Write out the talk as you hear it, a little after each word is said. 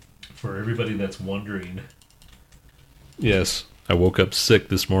For everybody that's wondering, yes, I woke up sick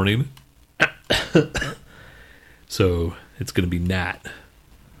this morning. So it's going to be Nat.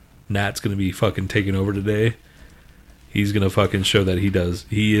 Nat's going to be fucking taking over today. He's going to fucking show that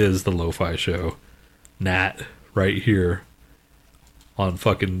he is the Lo-Fi Show. Nat, right here on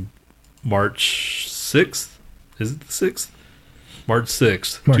fucking March 6th. Is it the 6th? March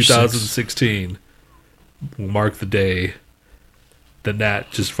 6th, 2016. Will mark the day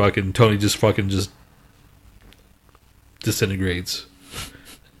that Tony just disintegrates.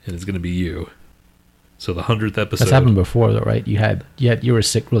 And it's going to be you. So the 100th episode. That's happened before, though, right? You were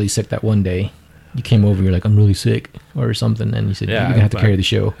sick, really sick that one day. You came over, you're like, I'm really sick, or something, and you said, you're going to have to carry the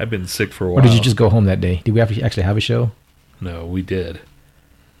show. I've been sick for a while. Or did you just go home that day? Did we actually have a show? No, we did.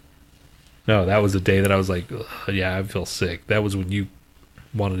 No, that was the day that I was like, yeah, I feel sick. That was when you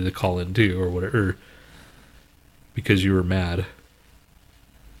wanted to call in too, or whatever, because you were mad.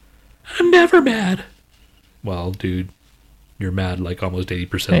 I'm never mad. Well, dude, you're mad like almost 80%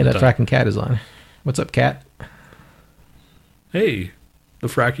 of the time. Hey, that fracking cat is on. What's up, cat? Hey, the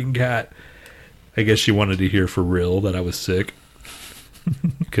fracking cat. I guess she wanted to hear for real that I was sick.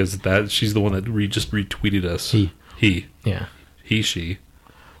 Because she's the one that just retweeted us. He. Yeah. She.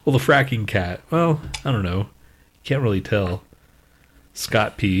 Well, the fracking cat. Well, I don't know. Can't really tell.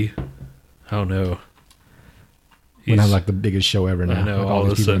 Scott P. I don't know. We're not like the biggest show ever now. I know. Like all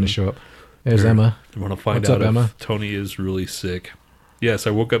of a sudden, show up. There's Emma. I want to find What's out up, if Emma? Tony is really sick. Yes,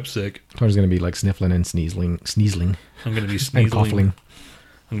 I woke up sick. Tony's going to be like sniffling and sneezing. I'm going to be sneezing. And coughing.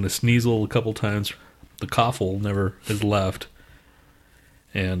 I'm going to sneasel a couple times. The coughle never has left.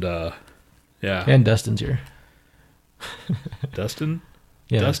 And, yeah. And Dustin's here. Dustin?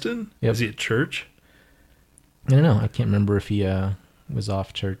 Yeah. Dustin? Yep. Is he at church? I don't know. I can't remember if he was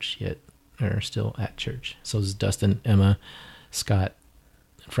off church yet or still at church. So it's Dustin, Emma, Scott,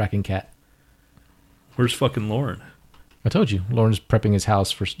 Fracking Cat. Where's fucking Lauren? I told you. Lauren's prepping his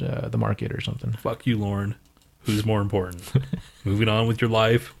house for the market or something. Fuck you, Lauren. Who's more important? Moving on with your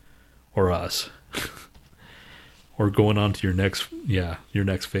life or us? Or going on to your next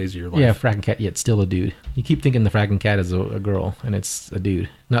phase of your life? Yeah, Fracking Cat, yet still a dude. You keep thinking the Fracking Cat is a girl, and it's a dude.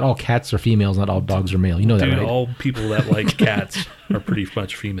 Not all cats are females, not all dogs are male. You know that, right? All people that like cats are pretty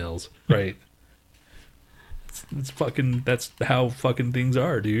much females, right? That's how fucking things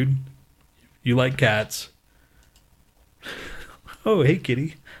are, dude. You like cats. Oh, hey,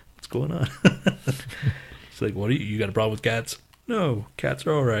 kitty. What's going on? It's like, what you got a problem with cats? No, cats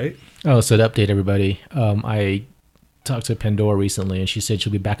are all right. Oh, so to update everybody, I talked to Pandora recently, and she said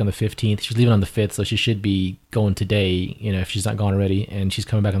she'll be back on the 15th. She's leaving on the 5th, so she should be going today, if she's not gone already, and she's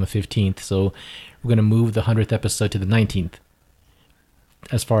coming back on the 15th. So we're going to move the 100th episode to the 19th.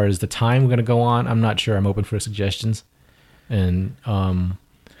 As far as the time we're going to go on, I'm not sure. I'm open for suggestions. And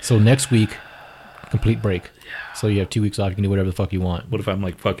so next week, complete break. Yeah. So you have 2 weeks off. You can do whatever the fuck you want. What if I'm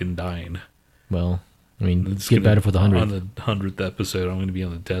like fucking dying? Well, I mean, get better for the 100th. On the 100th episode, I'm going to be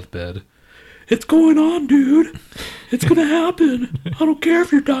on the deathbed. It's going on, dude. It's going to happen. I don't care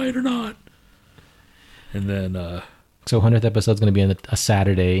if you're dying or not. And then... So 100th episode's going to be on a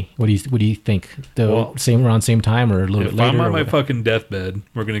Saturday. What do you think? Around same time or a little bit later? If I'm on my fucking deathbed,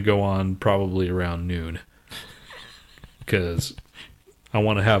 we're going to go on probably around noon. Because I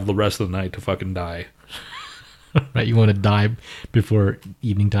want to have the rest of the night to fucking die. Right, you want to die before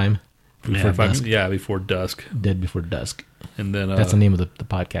evening time? Before dusk? Before dusk. Dead before dusk. And then that's the name of the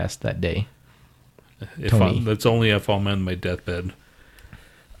podcast that day. That's only if I'm on my deathbed.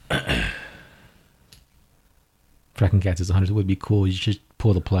 Fracking Cats is 100. It would be cool. You should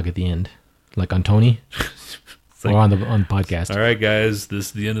pull the plug at the end, like on Tony, or on the podcast. All right, guys, this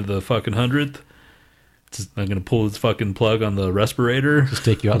is the end of the fucking 100th. I'm gonna pull this fucking plug on the respirator. Just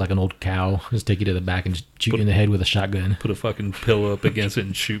take you out like an old cow. Just take you to the back and just shoot you in the head with a shotgun. Put a fucking pillow up against it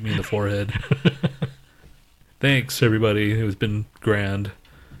and shoot me in the forehead. Thanks, everybody. It's been grand.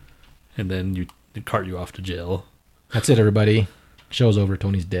 And then you cart you off to jail. That's it, everybody. Show's over.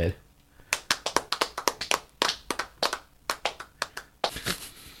 Tony's dead.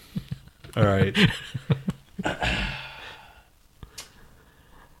 All right.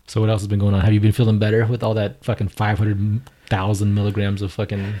 So what else has been going on? Have you been feeling better with all that fucking 500,000 milligrams of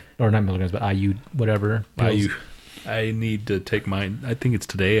fucking, or not milligrams, but IU, whatever. IU. I need to take mine. I think it's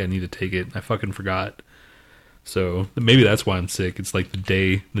today I need to take it. I fucking forgot. So maybe that's why I'm sick. It's like the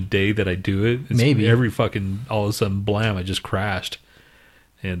day that I do it. It's maybe. Every fucking, all of a sudden, blam, I just crashed.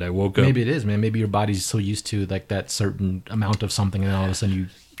 And I woke up. Maybe it is, man. Maybe your body's so used to like that certain amount of something, and all of a sudden you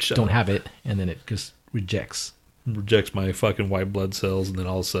don't have it, and then it just rejects my fucking white blood cells, and then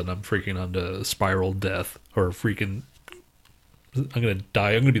all of a sudden I'm freaking onto spiral death, or freaking I'm gonna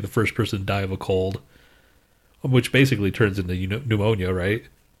die. I'm gonna be the first person to die of a cold, which basically turns into pneumonia, right?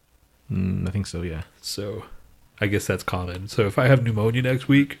 I think so. Yeah. So, I guess that's common. So if I have pneumonia next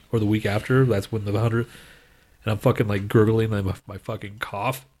week or the week after, that's when the 100, and I'm fucking like gurgling my fucking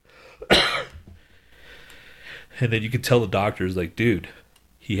cough, and then you can tell the doctor's like, dude,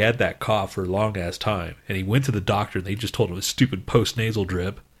 he had that cough for a long ass time, and he went to the doctor and they just told him a stupid post nasal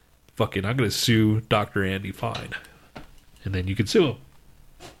drip. Fucking, I'm gonna sue Dr. Andy Fine. And then you can sue him.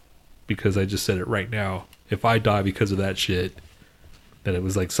 Because I just said it right now. If I die because of that shit, that it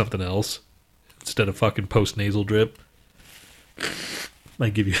was like something else, instead of fucking post-nasal drip, I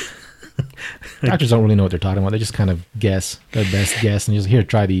give you... Doctors don't really know what they're talking about. They just kind of guess, their best guess, and just, here,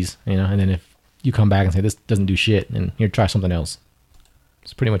 try these, and then if you come back and say, this doesn't do shit, and here, try something else.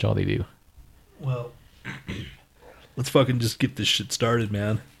 It's pretty much all they do. Well, let's fucking just get this shit started,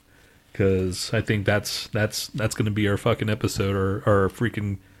 man. Because I think that's going to be our fucking episode, or our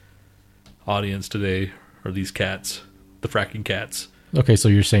freaking audience today, or these cats, the fracking cats. Okay, so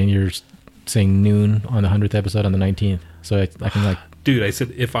you're saying noon on the 100th episode on the 19th. So I can like... Dude, I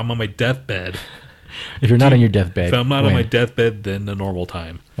said if I'm on my deathbed. If you're not on your deathbed. If I'm not on my deathbed, then the normal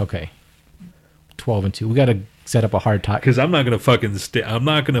time. Okay. 12 and 2. We got to set up a hard time. Because I'm not going to fucking I'm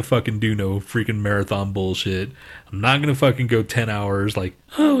not going to fucking do no freaking marathon bullshit. I'm not going to fucking go 10 hours like,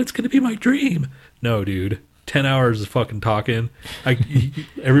 oh, it's going to be my dream. No, dude. 10 hours of fucking talking.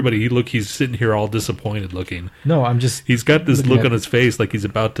 Everybody, he's sitting here all disappointed looking. No, I'm just... He's got this look on his face like he's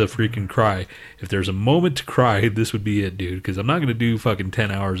about to freaking cry. If there's a moment to cry, this would be it, dude. Because I'm not going to do fucking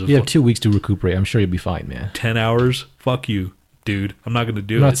 10 hours of... You have 2 weeks to recuperate. I'm sure you'll be fine, man. 10 hours? Fuck you, dude. I'm not going to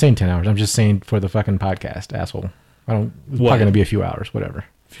do it. I'm not saying 10 hours. I'm just saying for the fucking podcast, asshole. It's probably going to be a few hours, whatever.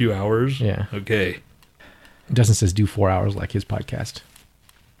 Few hours? Yeah. Okay. Dustin says do 4 hours like his podcast.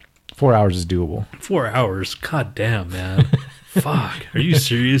 4 hours is doable. 4 hours? God damn, man. Fuck. Are you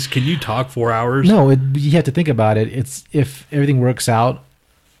serious? Can you talk 4 hours? No, you have to think about it. It's if everything works out,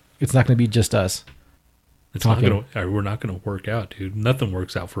 it's not going to be just us. It's talking. Not gonna, we're not going to work out, dude. Nothing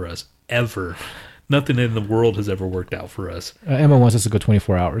works out for us. Ever. Nothing in the world has ever worked out for us. Emma wants us to go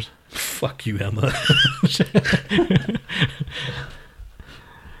 24 hours. Fuck you, Emma.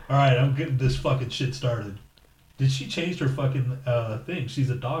 All right, I'm getting this fucking shit started. Did she change her fucking thing? She's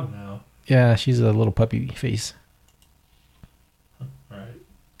a dog now. Yeah, she's a little puppy face. All right.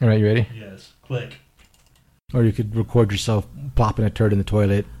 All right, you ready? Yes. Click. Or you could record yourself plopping a turd in the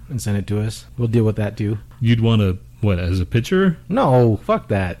toilet and send it to us. We'll deal with that too. You'd want to, what, as a picture? No, fuck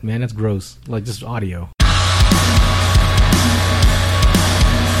that, man. That's gross. Like, just audio.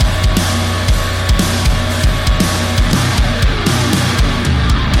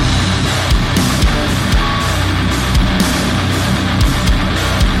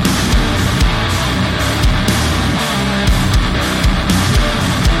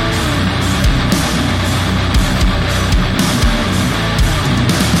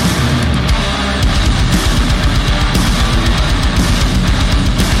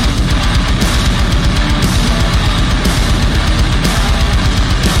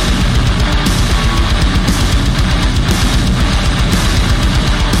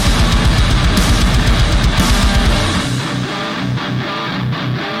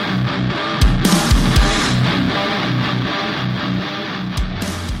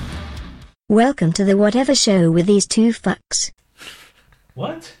 Welcome to the whatever show with these two fucks.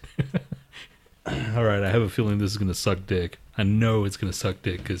 What? All right, I have a feeling this is going to suck dick. I know it's going to suck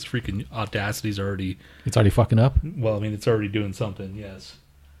dick because freaking Audacity's already... It's already fucking up? Well, I mean, it's already doing something, yes.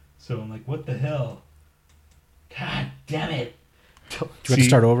 So I'm like, what the hell? God damn it. Do you want to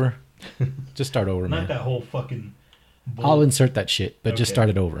start over? Just start over, man. Not that whole fucking... I'll insert that shit, but just start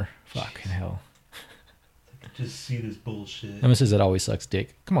it over. Fucking hell. I can just see this bullshit. Emma says it always sucks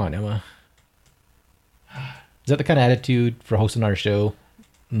dick. Come on, Emma. Is that the kind of attitude for hosting our show?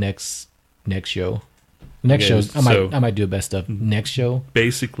 Next show. Next show. I might do a best of next show.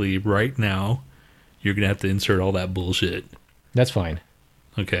 Basically, right now, you're gonna have to insert all that bullshit. That's fine.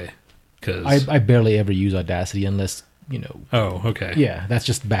 Okay. Because I barely ever use Audacity unless Oh, okay. Yeah, that's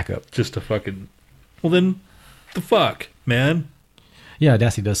just backup. Just a fucking. Well then, the fuck, man. Yeah,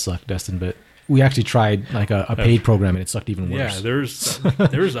 Audacity does suck, Dustin, but we actually tried like a paid program and it sucked even worse. Yeah,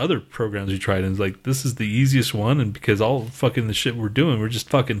 there's other programs we tried and it's like, this is the easiest one, and because all fucking the shit we're doing, we're just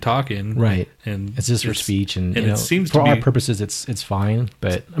fucking talking. Right. And it's just for speech and it seems for our purposes it's fine.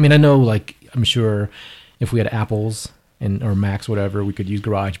 But I mean, I know, like, I'm sure if we had Apples or Macs, whatever, we could use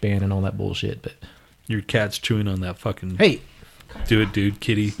GarageBand and all that bullshit, but your cat's chewing on that fucking... Hey! Do it, dude,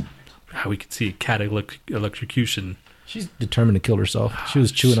 kitty. We could see a cat electrocution. She's determined to kill herself. She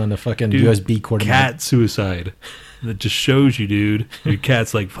was chewing on the fucking Dude, USB cord. Cat suicide. That just shows you, dude. Your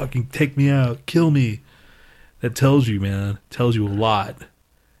cat's like, fucking take me out. Kill me. That tells you, man. Tells you a lot.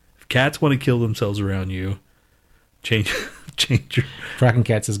 If cats want to kill themselves around you, change your... Fracking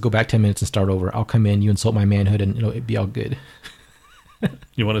Cat says, go back 10 minutes and start over. I'll come in, you insult my manhood, and it'd be all good.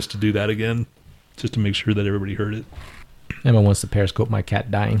 You want us to do that again? Just to make sure that everybody heard it? Emma wants to periscope my cat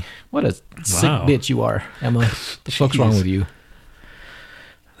dying. What a sick bitch you are, Emma. What the fuck's wrong with you?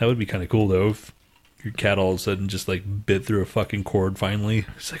 That would be kind of cool, though, if your cat all of a sudden just, like, bit through a fucking cord finally.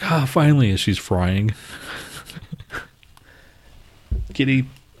 It's like, finally, as she's frying. Kitty,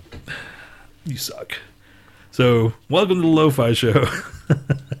 you suck. So, welcome to the Lo-Fi Show.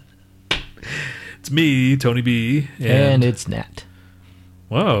 It's me, Tony B. And it's Nat.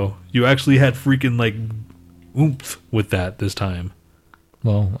 Wow, you actually had freaking, like, oomph with that this time.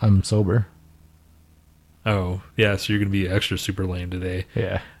 Well, I'm sober. Oh, yeah, so you're going to be extra super lame today.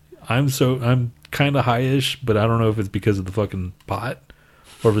 Yeah. I'm kind of high-ish, but I don't know if it's because of the fucking pot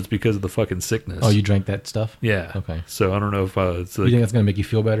or if it's because of the fucking sickness. Oh, you drank that stuff? Yeah. Okay. So I don't know if it's like... You think that's going to make you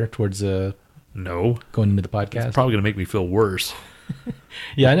feel better towards no. Going into the podcast? It's probably going to make me feel worse.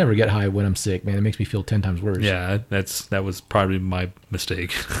 Yeah, I never get high when I'm sick, man. It makes me feel 10 times worse. Yeah, that was probably my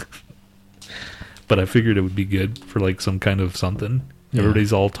mistake. But I figured it would be good for like some kind of something. Yeah.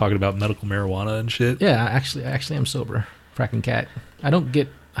 Everybody's all talking about medical marijuana and shit. Yeah, I actually am sober. Fracking Cat. I don't get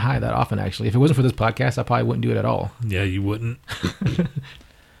high that often, actually. If it wasn't for this podcast, I probably wouldn't do it at all. Yeah, you wouldn't.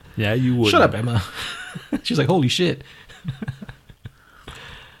 Yeah, you wouldn't. Shut up, Emma. She's like, holy shit.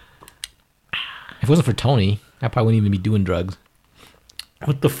 If it wasn't for Tony, I probably wouldn't even be doing drugs.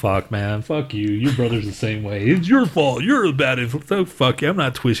 What the fuck, man? Fuck you. Your brother's the same way. It's your fault. You're the bad influence. So fuck you. I'm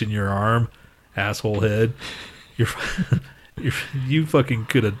not twisting your arm, asshole head. You fucking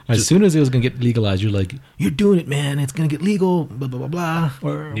could have. As soon as it was going to get legalized, you're like, you're doing it, man. It's going to get legal, blah, blah, blah, blah.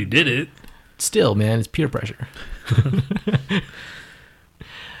 Or, you did it. Still, man, it's peer pressure.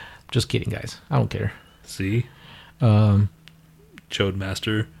 Just kidding, guys. I don't care. See? Chode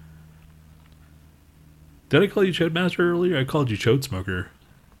Master. Did I call you Chode Master earlier? I called you Chode Smoker.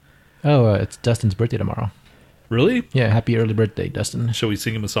 Oh, it's Dustin's birthday tomorrow. Really? Yeah, happy early birthday, Dustin. Shall we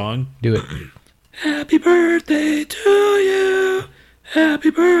sing him a song? Do it. Happy birthday to you.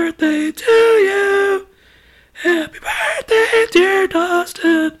 Happy birthday to you. Happy birthday, dear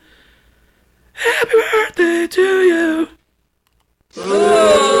Dustin. Happy birthday to you.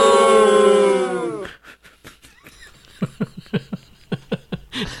 Oh.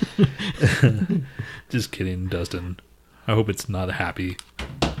 Just kidding, Dustin. I hope it's not happy.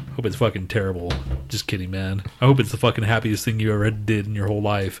 I hope it's fucking terrible. Just kidding, man. I hope it's the fucking happiest thing you ever did in your whole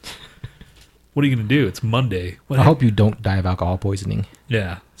life. What are you going to do? It's Monday. I hope you don't die of alcohol poisoning.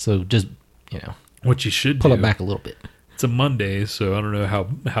 Yeah. So just, what you should pull it back a little bit. It's a Monday, so I don't know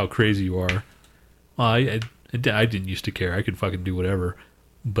how crazy you are. Well, I didn't used to care. I could fucking do whatever.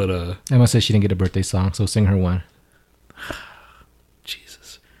 But, Emma says she didn't get a birthday song, so sing her one.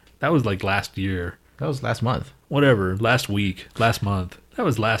 Jesus. That was like last year. That was last month. Whatever. Last week. Last month. That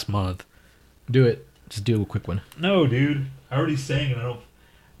was last month. Do it. Just do a quick one. No, dude. I already sang and I'm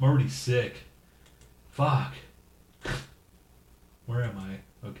already sick. Fuck. Where am I?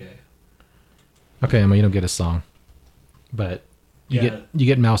 Okay. Okay, Emma, you don't get a song. But you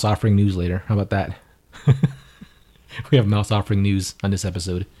get mouse offering news later. How about that? We have mouse offering news on this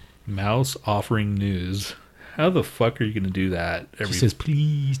episode. Mouse offering news. How the fuck are you going to do that? She says,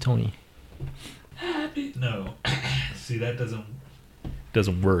 please, Tony. Happy. No. See, that doesn't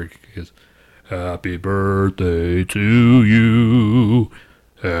work. Because happy birthday to you.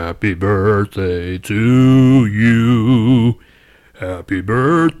 Happy birthday to you. Happy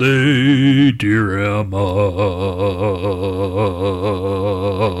birthday, dear Emma.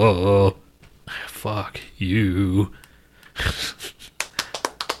 Fuck you.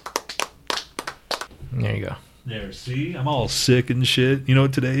 There you go. There, see? I'm all sick and shit. You know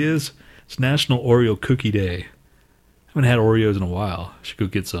what today is? It's National Oreo Cookie Day. I haven't had Oreos in a while. I should go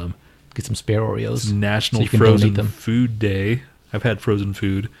get some. Get some spare Oreos. It's National Frozen Food Day. I've had frozen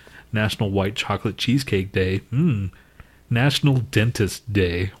food. National White Chocolate Cheesecake Day. National Dentist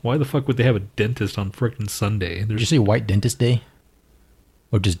Day. Why the fuck would they have a dentist on frickin' Sunday? Did you say White Dentist Day?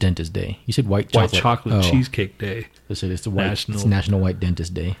 Or just Dentist Day? You said White Chocolate Cheesecake Day. So it's National White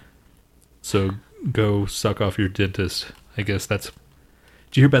Dentist Day. So go suck off your dentist. I guess that's...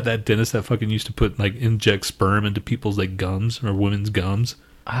 Did you hear about that dentist that fucking used to put, like, inject sperm into people's, like, gums or women's gums?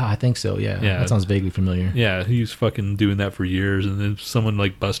 Oh, I think so, yeah. That sounds vaguely familiar. Yeah, he was fucking doing that for years, and then someone,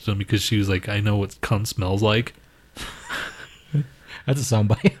 like, busted him because she was like, I know what cunt smells like. That's a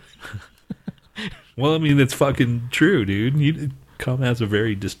soundbite. Well, I mean, it's fucking true, dude. Cum has a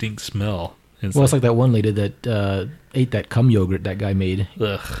very distinct smell. It's like that one lady that ate that cum yogurt that guy made.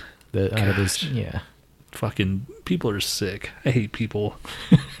 Ugh. Out of his, yeah. Fucking people are sick. I hate people.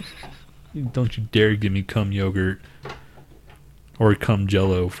 Don't you dare give me cum yogurt. Or cum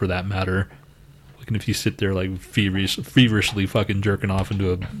jello, for that matter. And if you sit there like feverishly fucking jerking off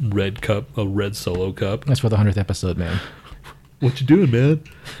into a red Solo cup. That's for the 100th episode, man. What you doing, man?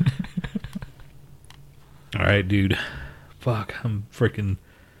 All right, dude. Fuck, I'm freaking...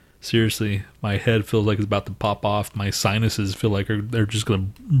 Seriously, my head feels like it's about to pop off. My sinuses feel like they're just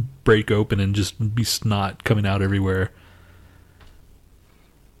going to break open and just be snot coming out everywhere.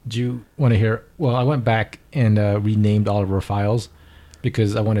 Do you want to hear... Well, I went back and renamed all of our files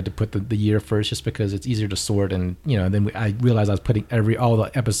because I wanted to put the year first just because it's easier to sort. And, then I realized I was putting all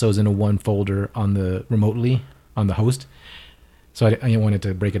the episodes into one folder remotely on the host. So I wanted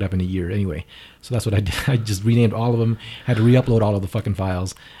to break it up in a year anyway. So that's what I did. I just renamed all of them, had to re-upload all of the fucking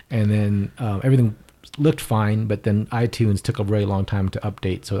files. And then everything looked fine, but then iTunes took a very long time to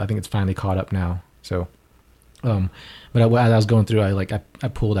update. So I think it's finally caught up now. So, but as I was going through, I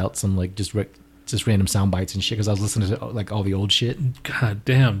pulled out some just random sound bites and shit because I was listening to all the old shit. God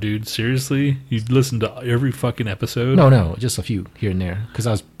damn, dude. Seriously? You listened to every fucking episode? No, just a few here and there because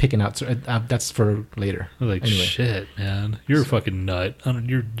I was picking out. That's for later. Anyway. Shit, man. You're a fucking nut.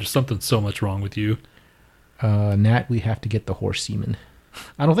 There's something so much wrong with you. Nat, we have to get the horse semen.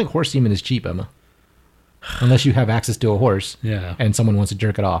 I don't think horse semen is cheap, Emma. Unless you have access to a horse, yeah, and someone wants to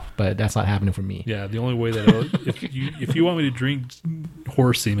jerk it off, but that's not happening for me. Yeah, the only way that if you want me to drink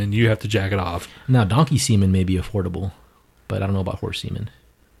horse semen, you have to jack it off. Now, donkey semen may be affordable, but I don't know about horse semen.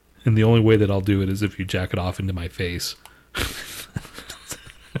 And the only way that I'll do it is if you jack it off into my face.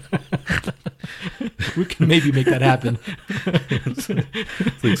 We can maybe make that happen. It's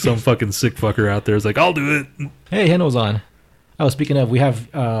like some fucking sick fucker out there is like, I'll do it. Hey, Henno's on. Oh, speaking of, we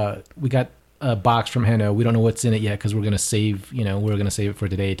got a box from Henno. We don't know what's in it yet because we're gonna save. We're gonna save it for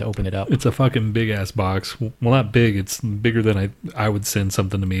today to open it up. It's a fucking big ass box. Well, not big. It's bigger than I would send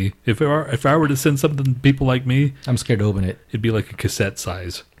something to me. If I were to send something to people like me, I'm scared to open it. It'd be like a cassette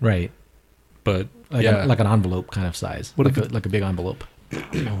size, right? But like an envelope kind of size. Like a big envelope.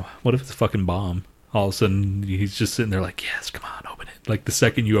 What if it's a fucking bomb? All of a sudden he's just sitting there like, yes, come on, open it. Like the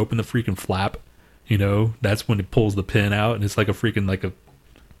second you open the freaking flap, that's when it pulls the pin out, and it's like a freaking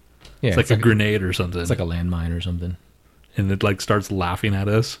it's like a grenade or something. It's like a landmine or something. And it starts laughing at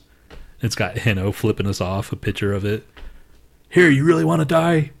us. It's got Henno flipping us off, a picture of it. Here, you really want to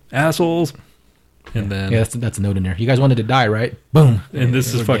die, assholes? And then that's a note in there. You guys wanted to die, right? Boom. And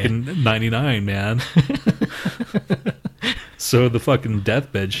this is fucking dead. 99, man. So the fucking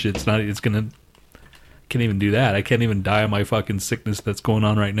deathbed shit's not. Can't even do that. I can't even die of my fucking sickness that's going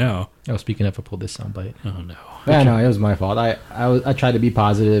on right now. Oh, speaking of, I pulled this soundbite. Oh no. Yeah, no, it was my fault. I tried to be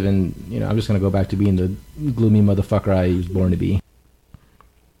positive, and I'm just gonna go back to being the gloomy motherfucker I was born to be.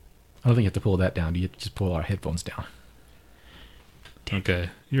 I don't think you have to pull that down. You just pull our headphones down.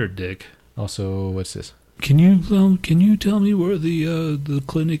 Okay, you're a dick. Also, what's this? Can you tell me where the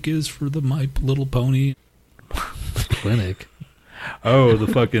clinic is for the My Little Pony? Clinic? Oh, the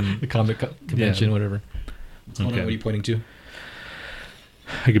fucking the comic convention, whatever. Okay. What are you pointing to?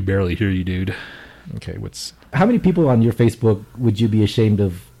 I could barely hear you, dude. Okay, how many people on your Facebook would you be ashamed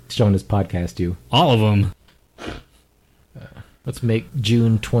of showing this podcast to? All of them. Let's make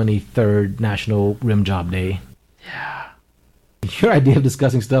June 23rd National Rim Job Day. Yeah. Your idea of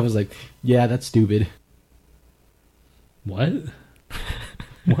discussing stuff is like, yeah, that's stupid. What?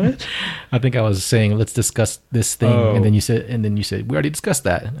 What? I think I was saying, let's discuss this thing, and then you said, we already discussed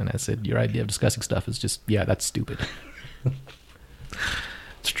that, and I said, your idea of discussing stuff is just, yeah, that's stupid.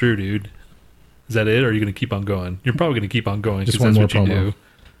 It's true, dude. Is that it, or are you going to keep on going? You're probably going to keep on going because that's more what you promo. do.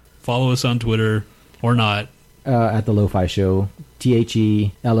 Follow us on Twitter or not. At the Lo-Fi Show,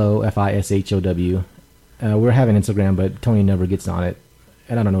 TheLofishow. We're having Instagram, but Tony never gets on it.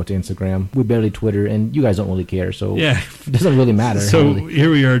 And I don't know what to Instagram. We barely Twitter, and you guys don't really care, so yeah, it doesn't really matter. So here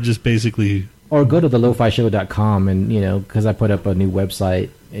we are, just basically. Or go to thelofishow.com, and because I put up a new website,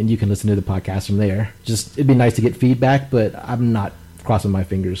 and you can listen to the podcast from there. Just it'd be nice to get feedback, but I'm not crossing my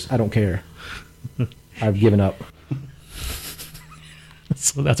fingers. I don't care. I've given up.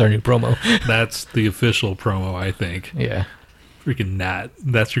 So that's our new promo. That's the official promo, I think. Yeah. Freaking Nat.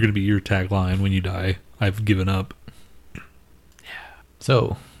 That's going to be your tagline when you die. I've given up.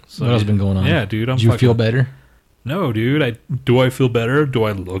 So what else has been going on? Yeah, dude. Do you feel better? No, dude. Do I feel better? Do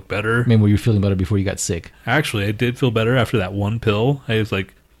I look better? I mean, were you feeling better before you got sick? Actually, I did feel better after that one pill. I was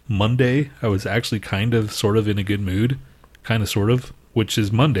like, Monday, I was actually kind of, sort of in a good mood. Kind of, sort of. which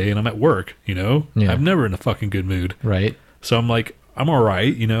is Monday, and I'm at work, you know? Yeah. I'm never in a fucking good mood. Right. So I'm like, I'm all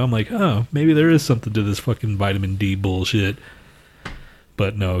right, you know? I'm like, oh, maybe there is something to this fucking vitamin D bullshit.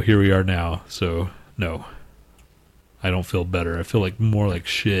 But no, here we are now. So, no. I don't feel better. I feel like more like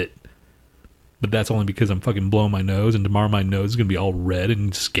shit. But that's only because I'm fucking blowing my nose, and tomorrow my nose is going to be all red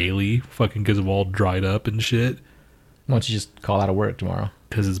and scaly, fucking because of all dried up and shit. Why don't you just call out of work tomorrow?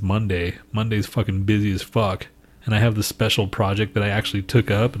 Because it's Monday. Monday's fucking busy as fuck. And I have this special project that I actually took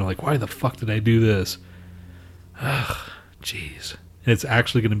up, and I'm like, why the fuck did I do this? Ugh, jeez. And it's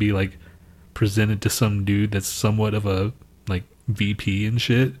actually going to be, like, presented to some dude that's somewhat of a, like, VP and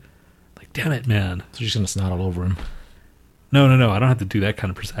shit. Like, damn it, man. So you're just going to snot all over him? No. I don't have to do that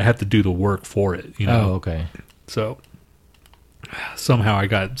kind of I have to do the work for it, you know? Oh, okay. So, somehow I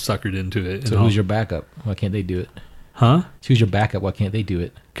got suckered into it. So who's your backup? Why can't they do it? Huh? So who's your backup? Why can't they do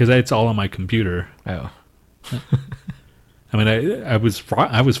it? Because it's all on my computer. Oh. I mean, I was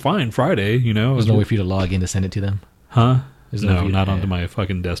fine Friday, you know? There's no way for you to log in to send it to them? Huh? There's No, way not onto my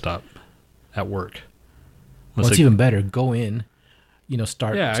fucking desktop at work. Well, it's even better. Go in, you know,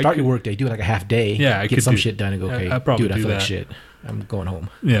 start your work day. Do it like a half day. Yeah, I get could some shit done and go, okay, I'd probably dude, I do feel like that. shit. I'm going home.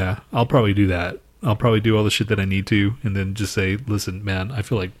 Yeah, I'll probably do that. I'll probably do all the shit that I need to, and then just say, listen, man, I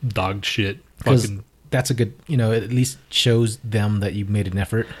feel like dog shit. Because that's a good, you know, it at least shows them that you made an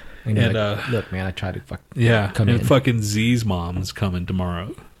effort. And, And, like, look, man, I tried to come in. in. Fucking Z's mom's coming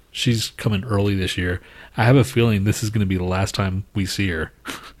tomorrow. She's coming early this year. I have a feeling this is going to be the last time we see her.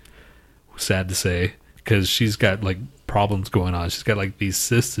 Sad to say, because she's got like problems going on. She's got like these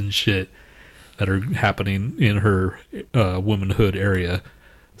cysts and shit that are happening in her womanhood area.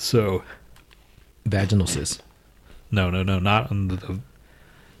 So, Vaginal cyst. no, not on the.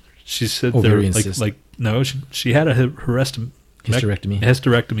 She said Ovarian there cyst. like no. She had a hysterectomy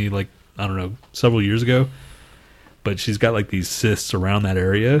like I don't know several years ago, but she's got like these cysts around that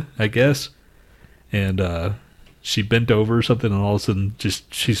area, I guess, and she bent over or something, and all of a sudden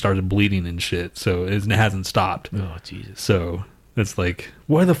just she started bleeding and shit. So it hasn't stopped. Oh Jesus! So it's like,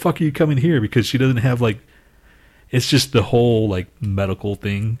 why the fuck are you coming here? Because she doesn't have like. It's just the whole like medical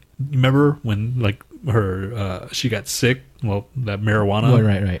thing. Remember when like her she got sick? Well, that marijuana. Oh,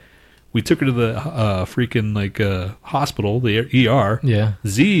 right. We took her to the freaking like hospital, the ER. Yeah.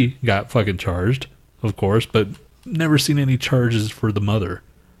 Z got fucking charged, of course, but never seen any charges for the mother.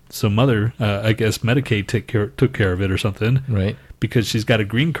 So mother, I guess Medicaid took care of it or something. Right. Because she's got a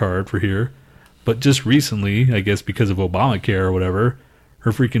green card for here. But just recently, I guess because of Obamacare or whatever,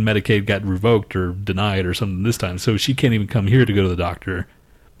 her freaking Medicaid got revoked or denied or something this time. So she can't even come here to go to the doctor.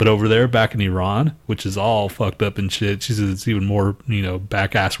 But over there, back in Iran, which is all fucked up and shit, she says it's even more, you know,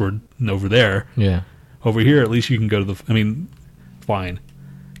 back assward over there. Yeah. Over here, at least you can go to the... I mean, fine.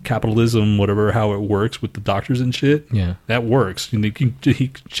 Capitalism, whatever, how it works with the doctors and shit. Yeah. That works. And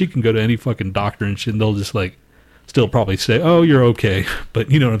she can go to any fucking doctor and shit, and they'll just, like, still probably say, oh, you're okay. But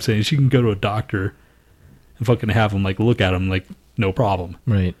you know what I'm saying? She can go to a doctor and fucking have them, like, look at them, like, no problem.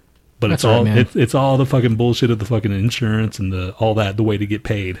 Right. But That's it's all right, man. it's all the fucking bullshit of the fucking insurance and all that, the way to get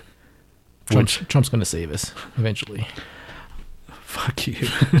paid. Trump's going to save us eventually. Fuck you.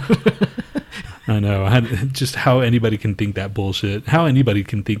 I know. Just how anybody can think that bullshit. How anybody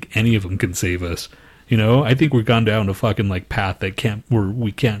can think any of them can save us. You know, I think we've gone down a fucking like path that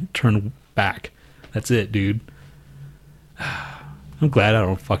we can't turn back. That's it, dude. I'm glad I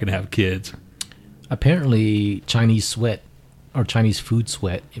don't fucking have kids. Apparently, Chinese sweat or Chinese food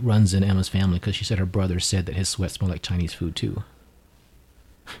sweat, it runs in Emma's family because she said her brother said that his sweat smelled like Chinese food too.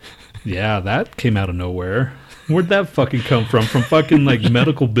 Yeah, that came out of nowhere. Where'd that fucking come from? From fucking like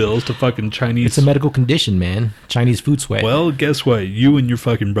medical bills to fucking Chinese. It's a medical condition, man. Chinese food sweat. Well, guess what? You and your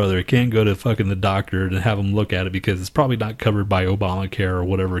fucking brother can't go to fucking the doctor and have him look at it because it's probably not covered by Obamacare or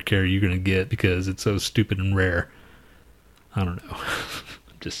whatever care you're going to get because it's so stupid and rare. I don't know.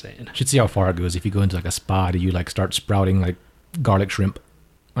 Just saying. Should see how far it goes if you go into like a spa. Do you like start sprouting like garlic shrimp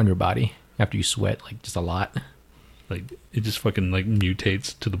on your body after you sweat like just a lot? Like it just fucking like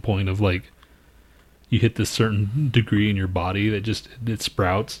mutates to the point of like you hit this certain degree in your body that just it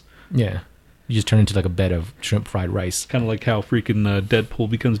sprouts. Yeah, you just turn into like a bed of shrimp fried rice. Kind of like how freaking Deadpool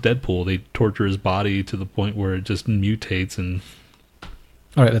becomes Deadpool. They torture his body to the point where it just mutates and.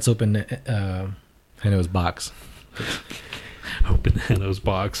 All right, let's open Henno's box. Open Henno's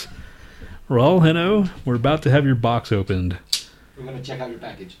box. Well, Henno, we're about to have your box opened. We're gonna check out your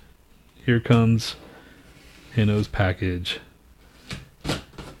package. Here comes Henno's package.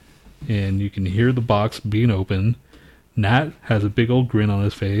 And you can hear the box being open. Nat has a big old grin on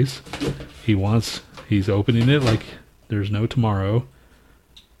his face. He's opening it like there's no tomorrow.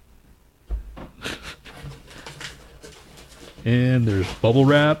 And there's bubble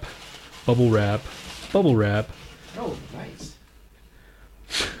wrap, bubble wrap, bubble wrap. Oh, nice.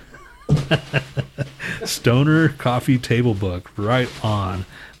 Stoner Coffee Table Book. Right on.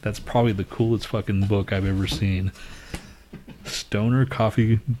 That's probably the coolest fucking book I've ever seen. Stoner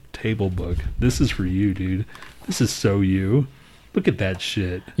Coffee Table Book. This is for you, dude. This is so you. Look at that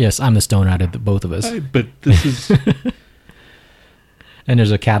shit. Yes, I'm the stoner out of both of us. But this is... And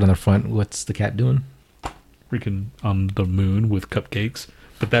there's a cat on the front. What's the cat doing? Freaking on the moon with cupcakes.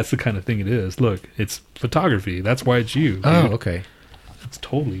 But that's the kind of thing it is. Look, it's photography. That's why it's you, dude. Oh, okay. It's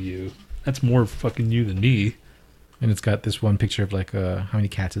totally you. That's more fucking you than me. And it's got this one picture of like, how many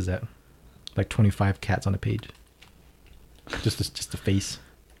cats is that? Like 25 cats on a page. Just the face.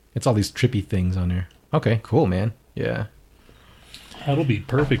 It's all these trippy things on there. Okay, cool, man. Yeah. That'll be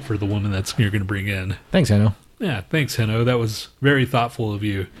perfect for the woman that's you're going to bring in. Thanks, Henno. Yeah, thanks, Henno. That was very thoughtful of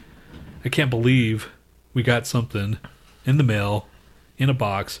you. I can't believe we got something in the mail, in a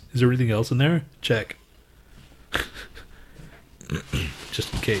box. Is everything else in there? Check.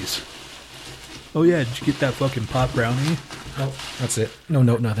 Just in case. Oh, yeah, did you get that fucking pot brownie? Oh, that's it. No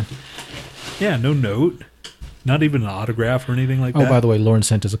note, nothing. Yeah, no note. Not even an autograph or anything like that. Oh, by the way, Lauren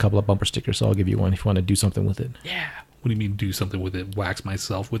sent us a couple of bumper stickers, so I'll give you one if you want to do something with it. Yeah. What do you mean do something with it? Wax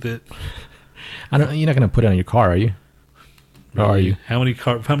myself with it? You're not going to put it on your car, are you? Or are you? How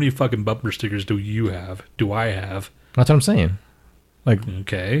many fucking bumper stickers do you have? Do I have? That's what I'm saying. Like,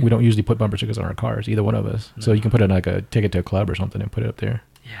 okay. We don't usually put bumper stickers on our cars, either one of us. So you can put it like a ticket to a club or something and put it up there.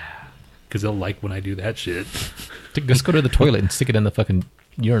 Yeah. Because they'll like when I do that shit. Just go to the toilet and stick it in the fucking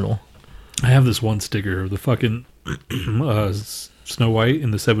urinal. I have this one sticker of the fucking Snow White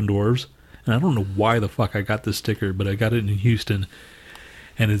and the Seven Dwarfs. And I don't know why the fuck I got this sticker, but I got it in Houston.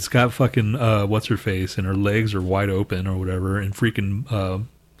 And it's got fucking, what's-her-face, and her legs are wide open or whatever, and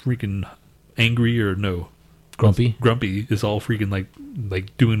freaking angry or no. Grumpy? Grumpy is all freaking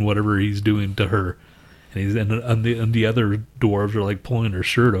like doing whatever he's doing to her. And the other dwarves are like pulling her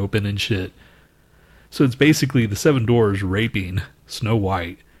shirt open and shit. So it's basically the Seven Dwarfs raping Snow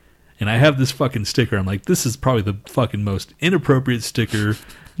White. And I have this fucking sticker. I'm like, this is probably the fucking most inappropriate sticker.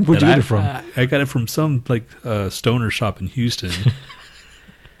 Where'd you get it from? I got it from some like stoner shop in Houston.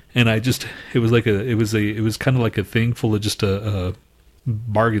 And it was kind of like a thing full of just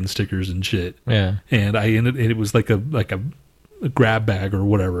bargain stickers and shit. Yeah. And it was like a grab bag or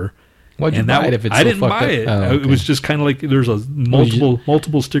whatever. Why'd you buy it if it's I didn't buy it. Oh, okay. It was just kind of like there's a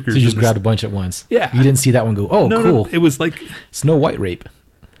multiple stickers. So you just grabbed a bunch at once. Yeah. You didn't see that one go, oh, no, cool. No, it was like Snow White rape.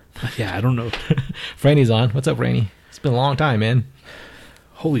 Yeah, I don't know. Franny's on. What's up, Franny? It's been a long time, man.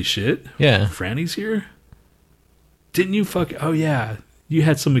 Holy shit. Yeah. Franny's here? Didn't you oh yeah. You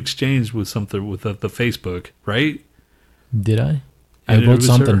had some exchange with something with the Facebook, right? Did I? And I wrote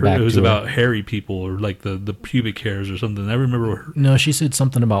something back. It was to about her. hairy people or like the pubic hairs or something. I remember. No, she said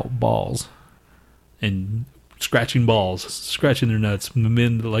something about balls. And scratching balls, scratching their nuts.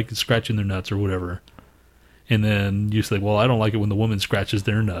 Men like scratching their nuts or whatever. And then you say, well, I don't like it when the woman scratches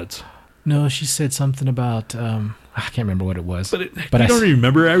their nuts. No, she said something about, I can't remember what it was. But I don't even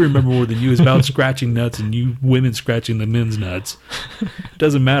remember. I remember more than you. It's about scratching nuts and you women scratching the men's nuts. It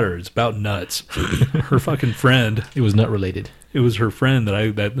doesn't matter. It's about nuts. Her fucking friend. It was nut related. It was her friend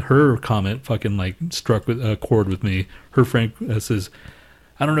that her comment fucking like struck with a chord with me. Her friend says,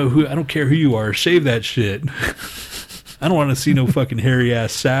 I don't care who you are. Shave that shit. I don't want to see no fucking hairy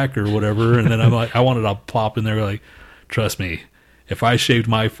ass sack or whatever. And then I'm like, I wanted to pop in there like, trust me, if I shaved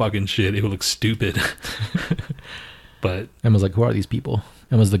my fucking shit, it would look stupid. But Emma's like, who are these people?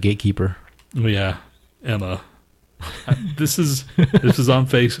 Emma's the gatekeeper. Yeah, Emma. This is on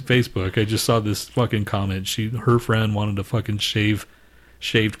Facebook. I just saw this fucking comment. Her friend wanted to fucking shaved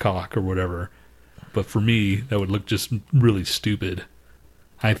cock or whatever. But for me, that would look just really stupid.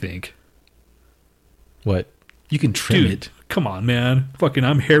 I think. What? You can trim it. Come on, man. Fucking,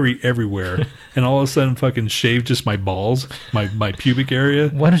 I'm hairy everywhere. And all of a sudden, fucking shave just my balls, my pubic area.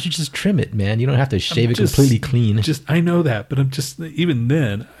 Why don't you just trim it, man? You don't have to shave it completely clean. I know that, but I'm just, even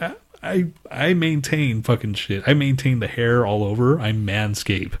then, I maintain fucking shit. I maintain the hair all over. I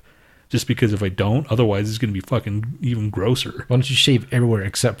manscape. Just because if I don't, otherwise it's going to be fucking even grosser. Why don't you shave everywhere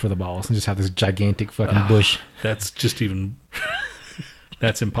except for the balls and just have this gigantic fucking bush? That's just even...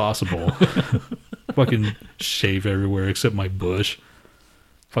 That's impossible. Fucking shave everywhere except my bush.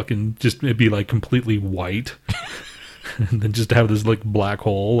 Fucking just it'd be like completely white. And then just have this like black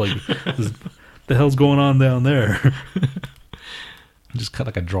hole. Like, the hell's going on down there? Just cut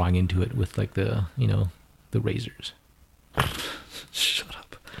like a drawing into it with like the razors. Shut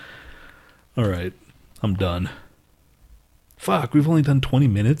up. All right. I'm done. Fuck, we've only done 20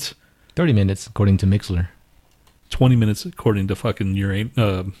 minutes. 30 minutes according to Mixler. 20 minutes according to fucking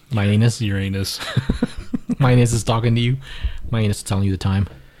Uranus. Uranus. Uranus is talking to you. Uranus is telling you the time.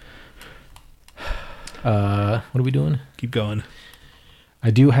 What are we doing? Keep going.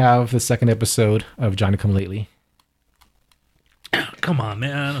 I do have the second episode of Johnny Cum Lately. Come on,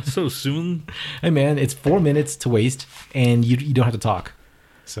 man. So soon. Hey, man, it's 4 minutes to waste, and you don't have to talk.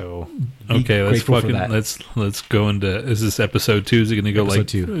 So okay, let's go into. Is this episode 2? Is it going to go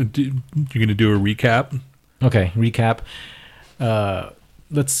episode like 2? You're going to do a recap? Okay, recap.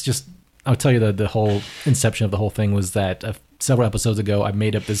 I'll tell you the whole inception of the whole thing was that several episodes ago, I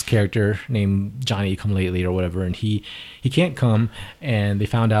made up this character named Johnny Cum Lately or whatever, and he can't come, and they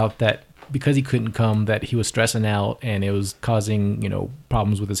found out that because he couldn't come, that he was stressing out, and it was causing,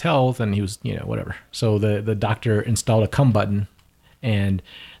 problems with his health, and he was, whatever. So the doctor installed a come button, and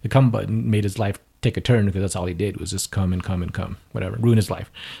the come button made his life take a turn, because that's all he did was just come and come and come, whatever, ruin his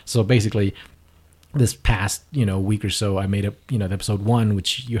life. So basically, this past, week or so, I made up, the episode 1,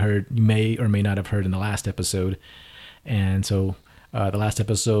 which you may or may not have heard in the last episode. And so the last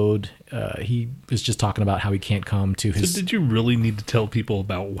episode, he was just talking about how he can't come to his... So did you really need to tell people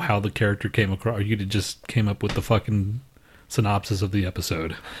about how the character came across? Or you just came up with the fucking synopsis of the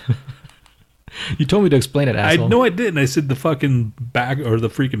episode? You told me to explain it, asshole. No, I didn't. I said the fucking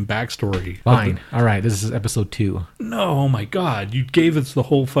freaking backstory. Fine. All right. This is episode 2. No, oh my God. You gave us the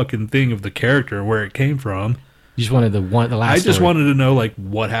whole fucking thing of the character and where it came from. You just wanted the last I just story. wanted to know,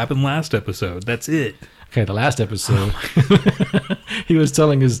 what happened last episode. That's it. Okay, the last episode, he was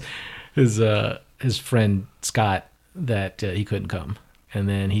telling his friend Scott that he couldn't come, and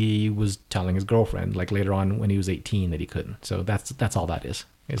then he was telling his girlfriend later on when he was 18 that he couldn't. So that's all that is.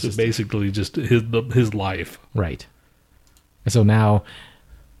 It's just basically just his life, right? And so now,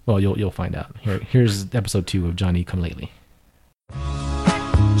 well, you'll find out. Here's episode 2 of Johnny Cum Lately.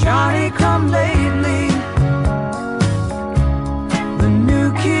 Johnny Cum Lately, the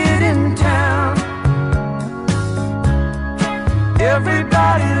new kid in town.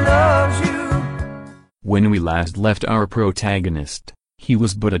 Everybody loves you. When we last left our protagonist, he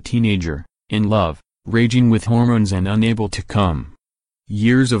was but a teenager, in love, raging with hormones and unable to come.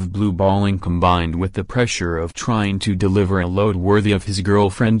 Years of blue balling combined with the pressure of trying to deliver a load worthy of his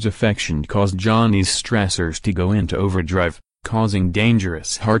girlfriend's affection caused Johnny's stressors to go into overdrive, causing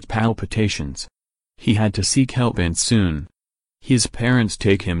dangerous heart palpitations. He had to seek help, and soon. His parents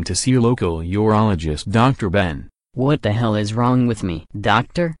take him to see local urologist Dr. Ben. What the hell is wrong with me,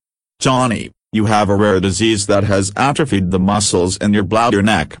 doctor? Johnny, you have a rare disease that has atrophied the muscles in your bladder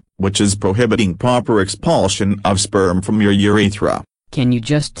neck, which is prohibiting proper expulsion of sperm from your urethra. Can you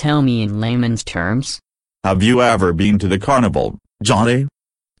just tell me in layman's terms? Have you ever been to the carnival, Johnny?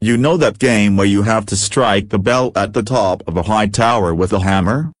 You know that game where you have to strike the bell at the top of a high tower with a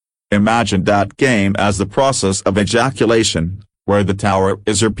hammer? Imagine that game as the process of ejaculation, where the tower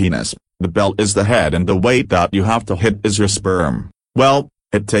is your penis, the bell is the head, and the weight that you have to hit is your sperm. Well,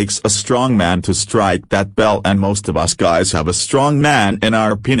 it takes a strong man to strike that bell, and most of us guys have a strong man in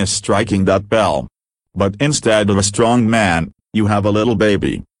our penis striking that bell. But instead of a strong man, you have a little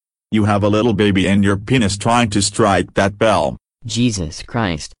baby. You have a little baby in your penis trying to strike that bell. Jesus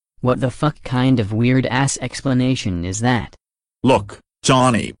Christ, what the fuck kind of weird-ass explanation is that? Look,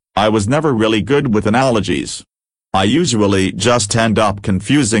 Johnny, I was never really good with analogies. I usually just end up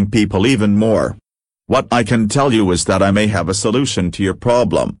confusing people even more. What I can tell you is that I may have a solution to your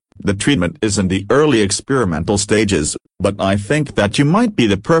problem. The treatment is in the early experimental stages, but I think that you might be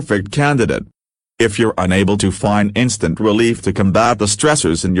the perfect candidate. If you're unable to find instant relief to combat the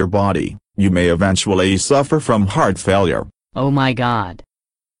stressors in your body, you may eventually suffer from heart failure. Oh my God.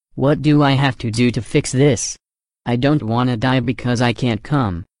 What do I have to do to fix this? I don't wanna die because I can't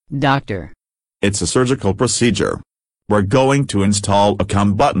come, doctor. It's a surgical procedure. We're going to install a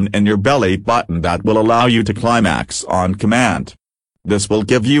come button in your belly button that will allow you to climax on command. This will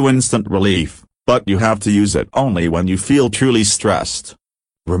give you instant relief, but you have to use it only when you feel truly stressed.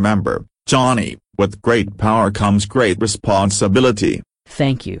 Remember, Johnny, with great power comes great responsibility.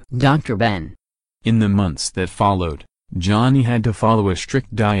 Thank you, Dr. Ben. In the months that followed, Johnny had to follow a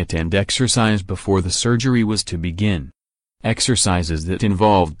strict diet and exercise before the surgery was to begin. Exercises that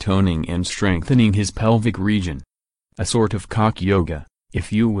involved toning and strengthening his pelvic region. A sort of cock yoga,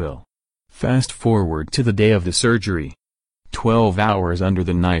 if you will. Fast forward to the day of the surgery. 12 hours under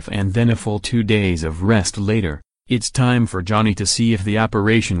the knife and then a full 2 days of rest later, it's time for Johnny to see if the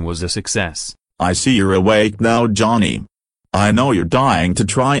operation was a success. I see you're awake now, Johnny. I know you're dying to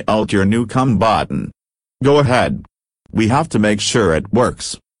try out your new come button. Go ahead. We have to make sure it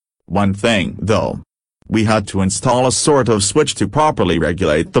works. One thing, though. We had to install a sort of switch to properly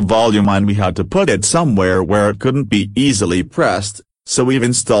regulate the volume, and we had to put it somewhere where it couldn't be easily pressed, so we've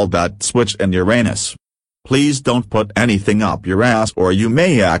installed that switch in Uranus. Please don't put anything up your ass or you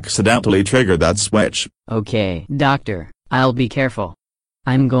may accidentally trigger that switch. Okay, doctor, I'll be careful.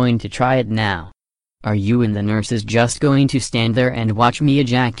 I'm going to try it now. Are you and the nurses just going to stand there and watch me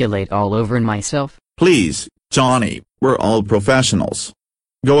ejaculate all over myself? Please, Johnny, we're all professionals.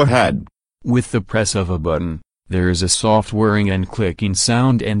 Go ahead. With the press of a button, there is a soft whirring and clicking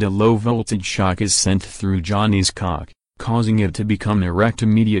sound and a low-voltage shock is sent through Johnny's cock, causing it to become erect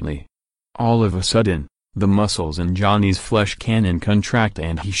immediately. All of a sudden, the muscles in Johnny's flesh cannon contract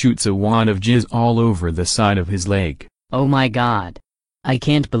and he shoots a wad of jizz all over the side of his leg. Oh my god. I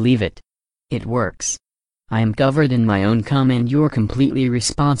can't believe it. It works. I am covered in my own cum and you're completely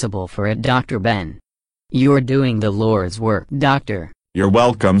responsible for it, Dr. Ben. You're doing the Lord's work, doctor. You're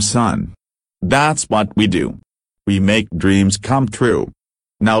welcome, son. That's what we do. We make dreams come true.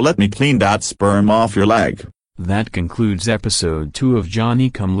 Now let me clean that sperm off your leg. That concludes episode 2 of Johnny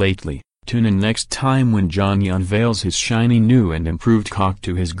Cum Lately. Tune in next time when Johnny unveils his shiny new and improved cock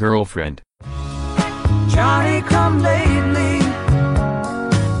to his girlfriend. Johnny Cum Lately,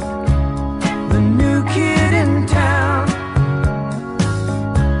 the new kid in town.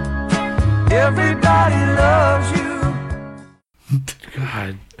 Everybody loves you.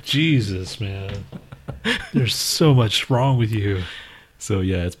 God, Jesus, man. There's so much wrong with you. So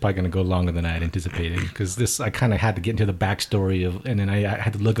yeah, it's probably gonna go longer than I had anticipated because I kind of had to get into the backstory and then I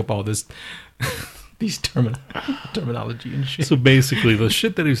had to look up all this, these terminology and shit. So basically, the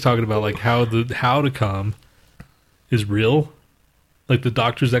shit that he was talking about, like how to come, is real. Like the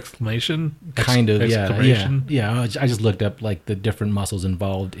doctor's exclamation, Kind of, exclamation. yeah. I just looked up like the different muscles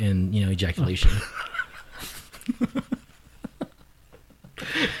involved in ejaculation.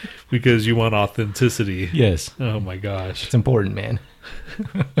 Because you want authenticity. Yes, Oh my gosh. it's important, man.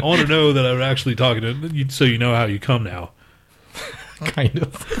 I want to know that I'm actually talking to you, so you know how you come now. Kind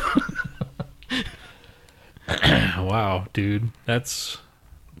of. Wow, dude, that's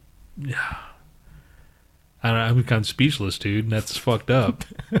yeah. I'm kind of speechless, dude. That's fucked up.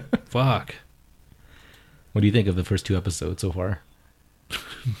 Fuck. What do you think of the first 2 episodes so far?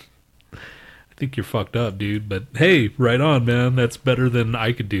 I think you're fucked up, dude. But hey, right on, man. That's better than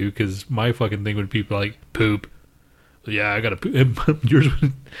I could do because my fucking thing would be like poop. Yeah, I gotta poop.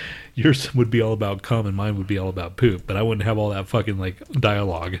 Yours would be all about cum, and mine would be all about poop. But I wouldn't have all that fucking like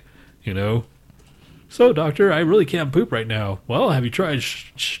dialogue, you know. So, doctor, I really can't poop right now. Well, have you tried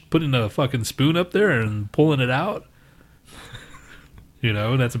putting a fucking spoon up there and pulling it out? You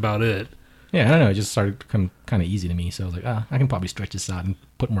know, that's about it. Yeah, I don't know. It just started to become kind of easy to me. So I was like, I can probably stretch this out and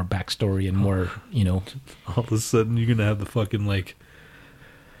put more backstory and more, All of a sudden, you're gonna have the fucking like,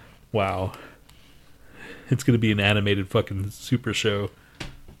 wow. It's gonna be an animated fucking super show.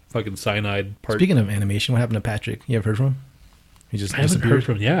 Fucking cyanide part. Speaking of animation, what happened to Patrick? You ever heard from him? He just I haven't disappeared. heard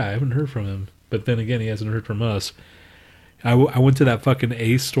from. Yeah, I haven't heard from him. But then again, he hasn't heard from us. I went to that fucking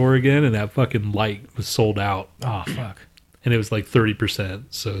Ace store again, and that fucking light was sold out. Oh, fuck. And it was like 30%.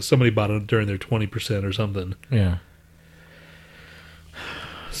 So somebody bought it during their 20% or something. Yeah.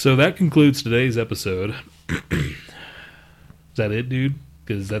 So that concludes today's episode. Is that it, dude?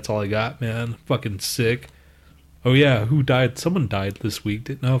 Because that's all I got, man. Fucking sick. Oh, yeah. Who died? Someone died this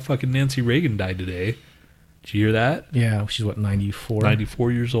week. No, fucking Nancy Reagan died today. Did you hear that? Yeah, she's what, 94?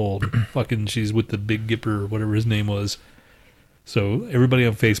 94 years old. Fucking, she's with the Big Gipper, whatever his name was. So everybody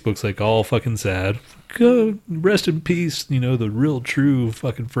on Facebook's like all fucking sad. Go, rest in peace, the real true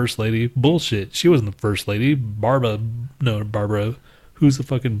fucking first lady. Bullshit. She wasn't the first lady. Barbara, who's the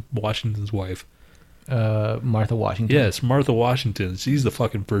fucking Washington's wife? Martha Washington. Yes, Martha Washington. She's the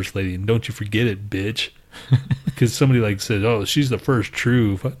fucking first lady, and don't you forget it, bitch. Because somebody like said, oh, she's the first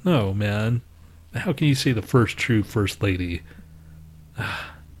true. No, man. How can you say the first true first lady?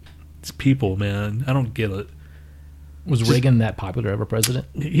 It's people, man. I don't get it. Was Reagan that popular of a president?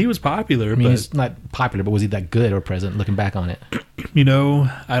 He was popular. I mean, but, he's not popular, but was he that good of a president? Looking back on it,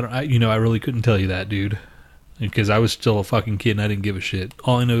 I really couldn't tell you that, dude, because I was still a fucking kid and I didn't give a shit.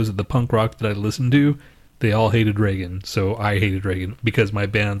 All I know is that the punk rock that I listened to, they all hated Reagan, so I hated Reagan because my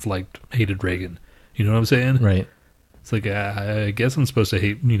bands hated Reagan. You know what I'm saying? Right. It's like I guess I'm supposed to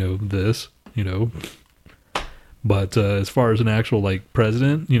hate this, But as far as an actual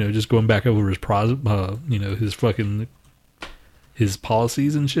president, just going back over his his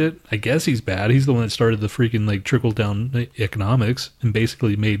policies and shit, I guess he's bad. He's the one that started the freaking trickle down economics and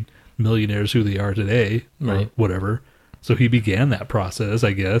basically made millionaires who they are today, right? Or whatever. So he began that process,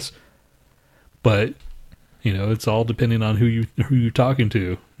 I guess. But it's all depending on who you're talking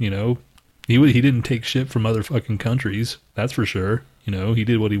to. You He didn't take shit from other fucking countries. That's for sure. You know, he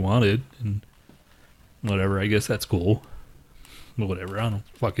did what he wanted, and whatever. I guess that's cool. But whatever. I don't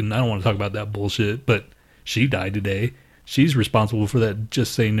want to talk about that bullshit. But she died today. She's responsible for that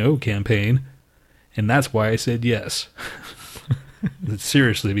Just Say No campaign, and that's why I said yes.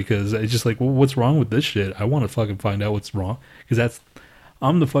 Seriously, because it's just like, well, what's wrong with this shit? I want to fucking find out what's wrong, because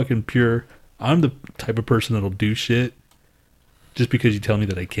I'm the type of person that'll do shit just because you tell me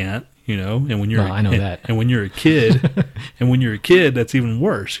that I can't, you know. And when you're, I know that. And when you're a kid, that's even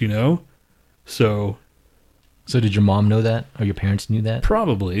worse, you know. So did your mom know that, or your parents knew that?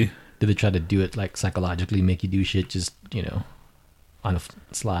 Probably. Did they try to do it like psychologically, make you do shit just, you know, on a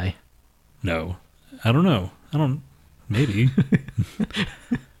sly? No, I don't know. Maybe.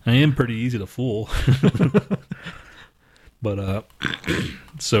 I am pretty easy to fool. But,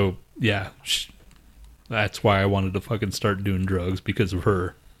 so, yeah. That's why I wanted to fucking start doing drugs, because of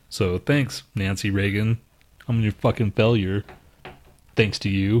her. So, thanks, Nancy Reagan. I'm your fucking failure. Thanks to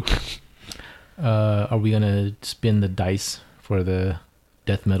you. Are we going to spin the dice for the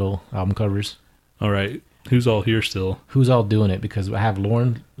death metal album covers? All right. Who's all here still? Who's all doing it? Because I have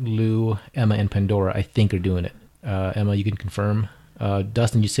Lauren, Lou, Emma, and Pandora, I think, are doing it. Emma, you can confirm.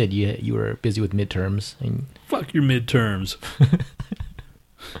 Dustin, you said you were busy with midterms. And fuck your midterms.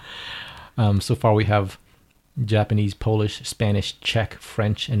 So far we have Japanese, Polish, Spanish, Czech,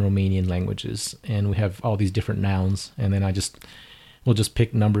 French, and Romanian languages. And we have all these different nouns. And then we'll just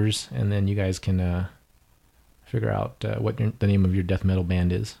pick numbers, and then you guys can figure out what the name of your death metal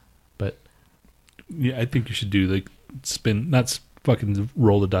band is. But yeah, I think you should do like spin, not fucking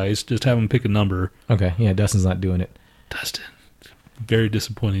roll the dice. Just have them pick a number. Okay, yeah, Dustin's not doing it. Dustin, very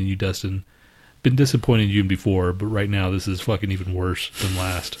disappointed in you, Dustin. Been disappointed in you before, but right now this is fucking even worse than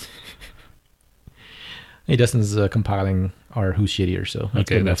last. Hey, Dustin's compiling our Who's Shittier, so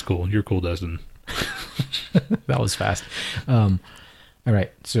okay, that's cool. You're cool, Dustin. That was fast. All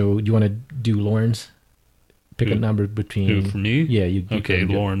right, so do you want to do Lauren's? Pick a number between... Who, for me? Yeah, you okay,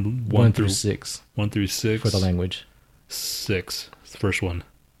 Lauren. 1 through 6. 1 through 6. For the language. 6. It's the first one.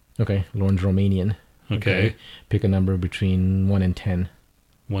 Okay, Lauren's Romanian. Okay. Pick a number between 1 and 10.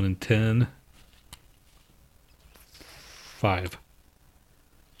 1 and 10. 5.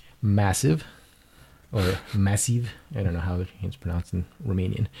 Massive. Or massive. I don't know how it's pronounced in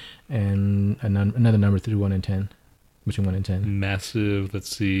Romanian. And another number through 1 and 10. Between 1 and 10. Massive, let's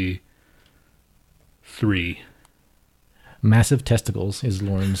see. 3. Massive Testicles is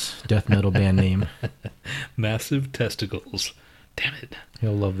Lauren's death metal band name. Massive Testicles. Damn it.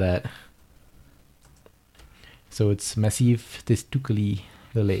 He'll love that. So it's Massive Testiculi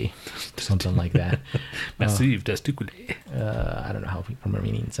Lele. Something like that. Massive Testiculi. I don't know how from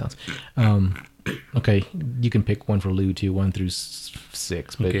Romanian sounds. Okay, you can pick one for Lou too, 1 through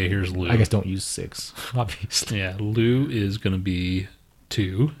 6. But okay, here's Lou. I guess don't use 6, obviously. Yeah, Lou is going to be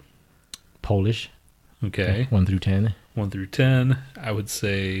 2. Polish. Okay. 1 through 10. 1 through 10. I would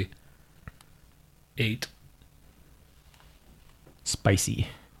say 8. Spicy.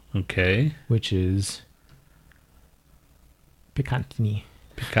 Okay. Which is Picantini.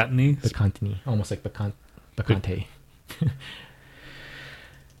 Picantini? Picantini. Almost like picante.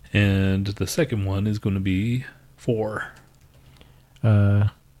 And the second one is going to be 4.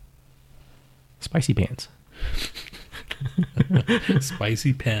 Spicy Pants.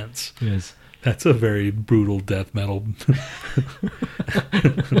 Spicy Pants. Yes. That's a very brutal death metal.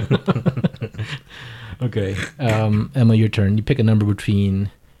 Okay. Emma, your turn. You pick a number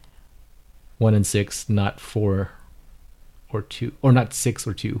between 1 and 6, not 4 or 2. Or not 6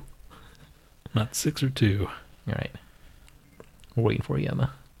 or 2. Not 6 or 2. All right. We're waiting for you,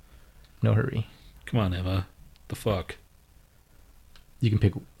 Emma. No hurry. Come on, Emma. The fuck? You can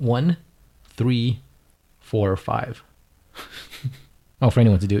pick 1, 3, 4, or 5. Oh, Franny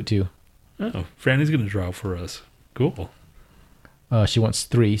wants to do it too. Oh, Franny's going to draw for us. Cool. She wants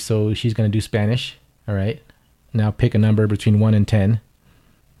 3, so she's going to do Spanish. All right. Now pick a number between 1 and 10.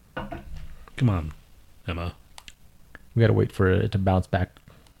 Come on, Emma. We got to wait for it to bounce back.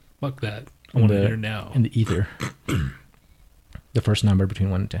 Fuck that. I want to hear now. In the ether. The first number between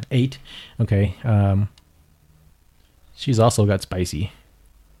 1 and 10. 8. Okay. She's also got spicy.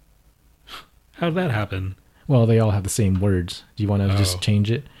 How'd that happen? Well, they all have the same words. Do you want to just change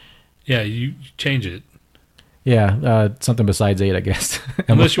it? Yeah, you change it. Yeah, something besides 8, I guess.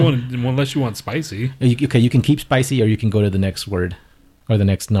 unless you want spicy. Okay, you can keep spicy, or you can go to the next word or the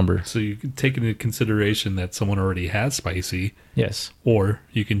next number. So you can take into consideration that someone already has spicy. Yes. Or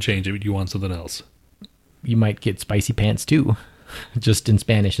you can change it. You want something else. You might get Spicy Pants too, just in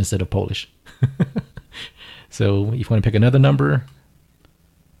Spanish instead of Polish. So if you want to pick another number,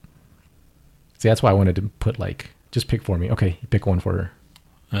 See, that's why I wanted to put just pick for me. Okay, pick one for her.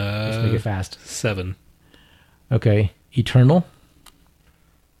 Let's make it fast. 7. Okay, Eternal.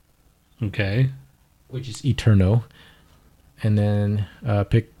 Okay. Which is Eterno. And then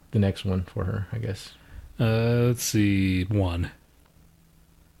pick the next one for her, I guess. Let's see. 1.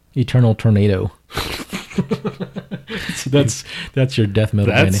 Eternal Tornado. So that's your death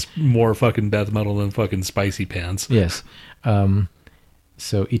metal band. That's more fucking death metal than fucking Spicy Pants. Yes.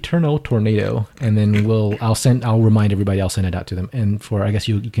 So Eternal Tornado, and then I'll remind everybody, I'll send it out to them. And for, I guess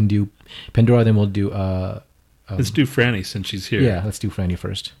you can do Pandora, then we'll do Let's do Franny since she's here. Yeah, let's do Franny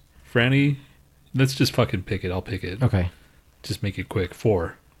first. Franny, let's just fucking pick it. I'll pick it. Okay. Just make it quick.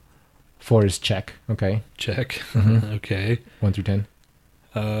 4. 4 is check. Okay. Check. Mm-hmm. Okay. 1 through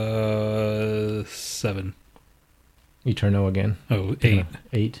 10. 7. Eterno again. Oh, 8.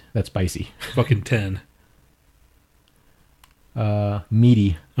 8. That's spicy. Fucking 10.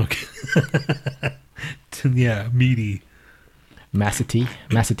 Meaty. Okay. Yeah, meaty.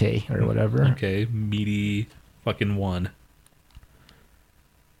 Macete or whatever. Okay, meaty. Fucking 1.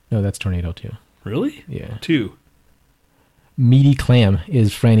 No, that's Tornado too. Really? Yeah. 2. Meaty Clam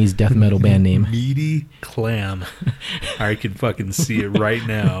is Franny's death metal band name. Meaty Clam. I can fucking see it right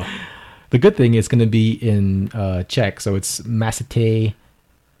now. The good thing is going to be in Czech, so it's Macete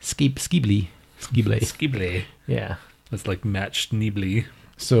Skible. Yeah. That's like Matt Schneebly.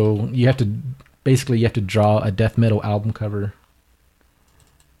 So you have to draw a death metal album cover.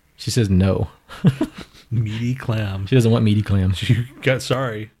 She says no. Meaty Clam. She doesn't want Meaty Clam.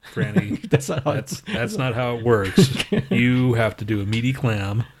 Sorry, Franny. That's not how it works. You have to do a Meaty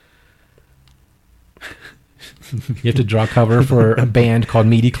Clam. You have to draw a cover for a band called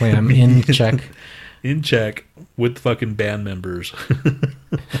Meaty Clam in Czech. In Czech with fucking band members.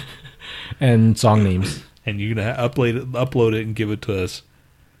 And song names. And you're going to upload it and give it to us.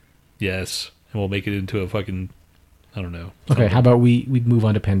 Yes. And we'll make it into a fucking, I don't know. Okay, how about we move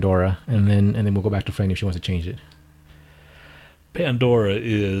on to Pandora, and then we'll go back to Franny if she wants to change it. Pandora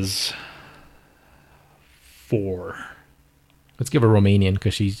is 4. Let's give her Romanian,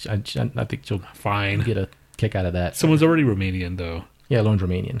 because I think she'll Fine. get a kick out of that. Someone's already Romanian, though. Yeah, Lauren's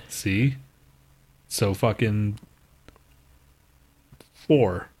Romanian. See? So fucking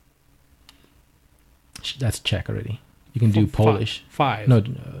 4. That's Czech already. You can do Polish. 5. No,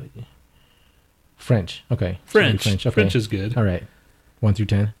 French. Okay. French. French. Okay. French is good. All right. 1 through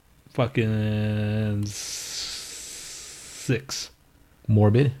 10. Fucking 6.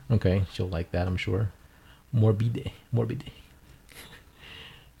 Morbid. Okay. She'll like that, I'm sure. Morbide.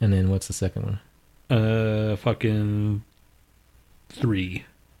 And then what's the second one? Fucking 3.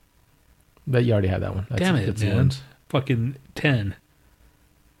 But you already have that one. Damn it, that's man. Fucking 10.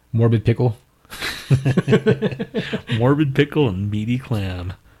 Morbid Pickle. Morbid Pickle and Meaty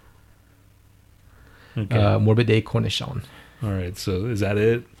Clam. Okay. Morbid Day Cornichon. All right, so is that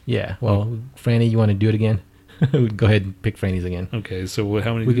it? Yeah. Well, Franny, you want to do it again? Go ahead and pick Franny's again. Okay, so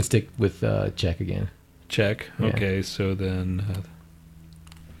how many? We can stick with Czech again. Czech. Yeah. Okay, so then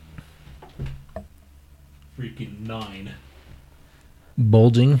freaking 9.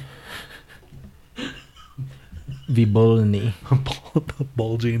 Bulging. Vibolny.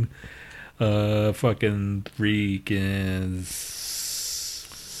 Bulging. Fucking freaking.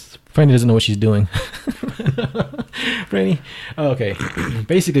 Franny doesn't know what she's doing. Franny. Okay.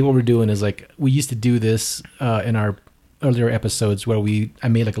 Basically, what we're doing is we used to do this in our earlier episodes where I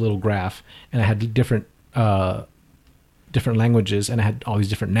made a little graph and I had different languages and I had all these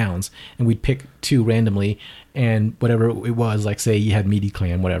different nouns and we'd pick 2 randomly and whatever it was, say you had meaty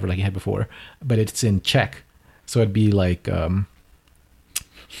clam, whatever, like you had before, but it's in Czech. So it'd be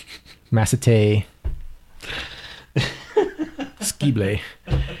Macete Skible.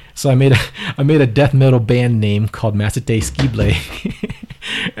 So I made a death metal band name called Macete Skible,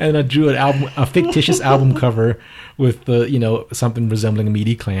 and I drew a fictitious album cover with something resembling a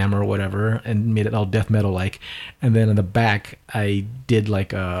meaty clam or whatever, and made it all death metal like. And then on the back, I did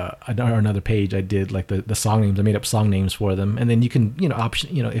another page. I did the song names. I made up song names for them, and then you can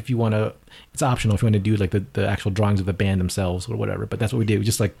if you want to, it's optional if you want to do the actual drawings of the band themselves or whatever. But that's what we did. We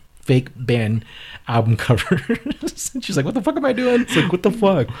just fake band album covers. She's like, what the fuck am I doing? It's what the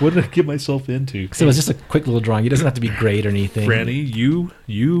fuck? What did I get myself into? So it's just a quick little drawing. It doesn't have to be great or anything. Franny,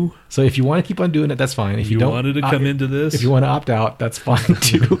 you. So if you want to keep on doing it, that's fine. If you wanted to come into this. If you want to opt out, that's fine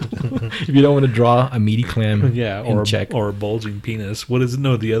too. If you don't want to draw a meaty clam or a bulging penis. What is it?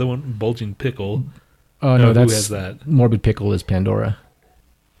 No, the other one, bulging pickle. Oh, no, who has that? Morbid Pickle is Pandora.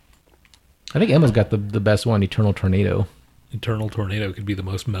 I think Emma's got the best one, Eternal Tornado. Eternal Tornado could be the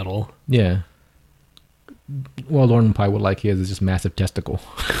most metal. Yeah. Well, Lauren probably would like his. It's just Massive Testicle.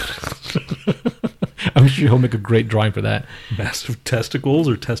 I'm sure he'll make a great drawing for that. Massive testicles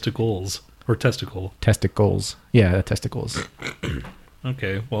or testicles? Or testicle? Testicles. Yeah, testicles.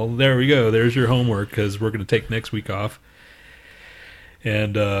 Okay, well, there we go. There's your homework, because we're going to take next week off.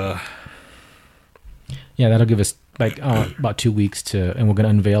 And, yeah, that'll give us like about 2 weeks and we're going to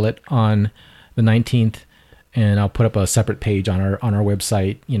unveil it on the 19th. And I'll put up a separate page on our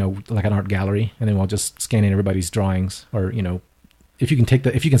website, like an art gallery. And then we'll just scan in everybody's drawings, or, if you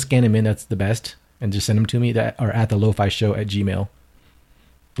can scan them in, that's the best. And just send them to me or at the lo-fi show at Gmail.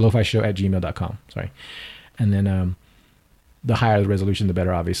 lo-fi-show@gmail.com. Sorry. And then, the higher the resolution, the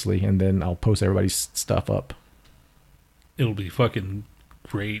better, obviously. And then I'll post everybody's stuff up. it'll be fucking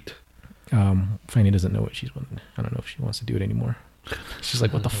great. Fanny doesn't know what she's wanting. I don't know if she wants to do it anymore. She's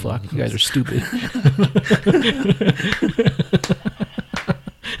like, what the fuck? You guys are stupid.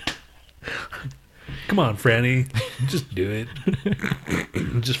 Come on, Franny. Just do it.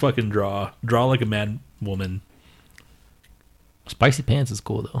 Just fucking draw. Draw like a mad woman. Spicy pants is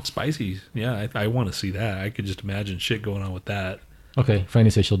cool, though. Spicy. Yeah, I want to see that. I could just imagine shit going on with that. Okay,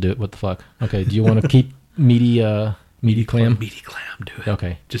 Franny says she'll do it. What the fuck? Okay, do you want to keep meaty clam? Meaty clam, do it.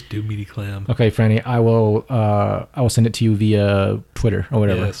 Okay. Just do meaty clam. Okay, Franny, I will send it to you via Twitter or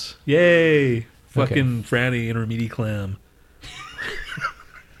whatever. Yes. Yay. Fucking Okay. Franny and her meaty clam.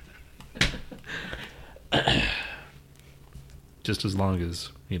 Just as long as,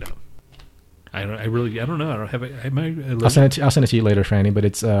 you know. I don't know. I don't have it. I'll send it to you later, Franny, but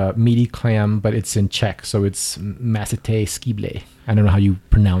it's meaty clam, but it's in Czech, so it's masite skible. I don't know how you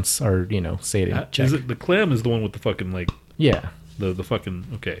pronounce or, say it in Czech. Is it, the clam is the one with the fucking, like, Yeah. the fucking,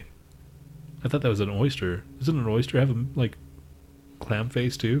 okay. I thought that was an oyster. Doesn't an oyster have a, like, clam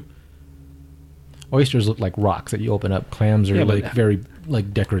face too? Oysters look like rocks that you open up. Clams are Yeah, but- like very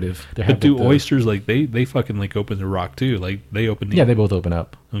like decorative. They But do like, oysters, like, they fucking, like, open the rock too? Like, they open the... Yeah, they both open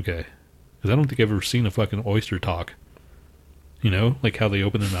up. Okay. Because I don't think I've ever seen a fucking oyster talk. You know? Like how they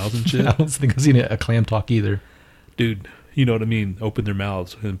open their mouths and shit. I don't think I've seen a clam talk either. Dude, you know what I mean? Open their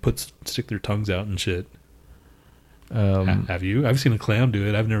mouths and stick their tongues out and shit. Have you? I've seen a clam do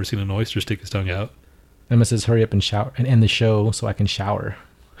it. I've never seen an oyster stick his tongue out. Emma says, hurry up and shower and end the show so I can shower.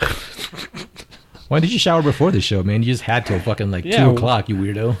 Why did you shower before the show, man? You just had till fucking like 2 o'clock, you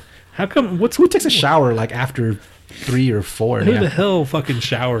weirdo. How come? Who takes a shower like after 3 or 4? Who the hell fucking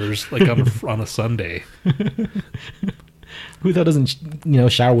showers like on a Sunday? Who the hell doesn't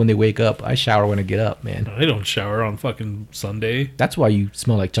shower when they wake up? I shower when I get up, man. I don't shower on fucking Sunday. That's why you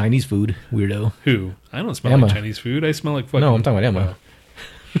smell like Chinese food, weirdo. Who? I don't smell Emma. like Chinese food. I smell like fucking... No, I'm talking about Emma.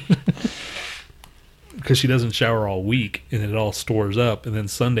 Because she doesn't shower all week, and it all stores up, and then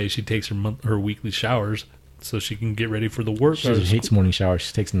Sunday she takes her weekly showers so she can get ready for the work. She hates morning showers.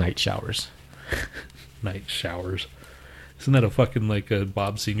 She takes night showers. Night showers. Isn't that a fucking like a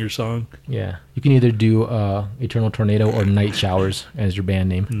Bob Singer song? Yeah. You can either do Eternal Tornado or Night Showers as your band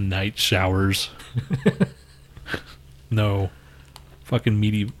name. Night showers. No. Fucking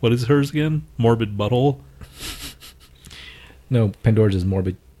meaty. What is hers again? Morbid Butthole? No, Pandora's is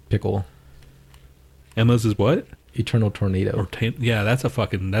Morbid Pickle. Emma's is what? Eternal Tornado. Yeah, that's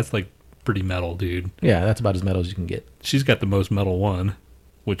like pretty metal, dude. Yeah, that's about as metal as you can get. She's got the most metal one,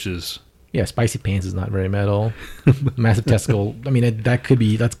 which is... Yeah, Spicy Pants is not very metal. Massive Testicle, I mean,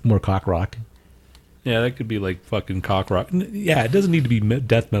 that's more cock rock. Yeah, that could be like fucking cock rock. Yeah, it doesn't need to be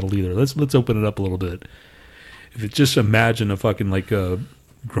death metal either. Let's open it up a little bit. If it's just imagine a fucking like a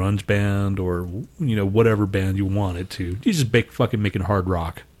grunge band or whatever band you want it to, you just fucking making hard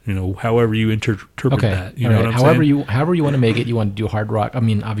rock. However you interpret that. You know what I'm saying? However you want to make it, you want to do hard rock. I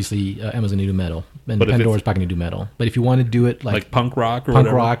mean, obviously, Emma's going to do metal, and Pandora's probably going to do metal. But if you want to do it like punk rock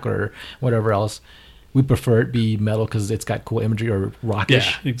or whatever else, we prefer it be metal because it's got cool imagery or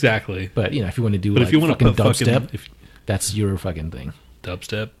rockish. Yeah, exactly. But if you want to do if you want to put dubstep, that's your fucking thing.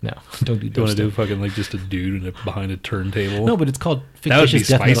 Dubstep? No, don't do dubstep. You want to do fucking like just a dude behind a turntable? No, but it's called That would be fictitious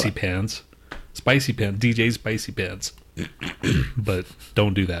death Spicy metal. Pants. Spicy Pants. DJ Spicy Pants. But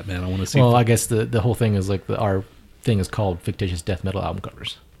don't do that, man. I want to see... Well, I guess the whole thing is like our thing is called fictitious death metal album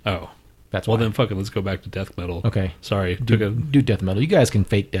covers. Oh. That's well, why. then fucking let's go back to death metal. Okay. Sorry. Do death metal. You guys can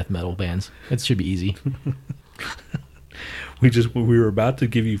fake death metal bands. It should be easy. We were about to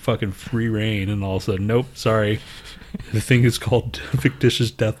give you fucking free reign, and all of a sudden, nope, sorry. The thing is called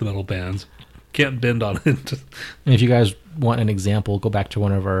fictitious death metal bands. Can't bend on it. And if you guys want an example, go back to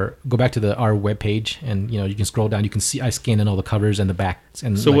our webpage, and you can scroll down. You can see I scanned in all the covers and the backs,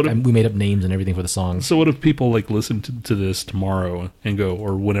 and So we made up names and everything for the songs. So what if people like listen to this tomorrow and go,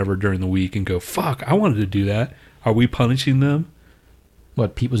 or whenever during the week, and go, fuck, I wanted to do that. Are we punishing them?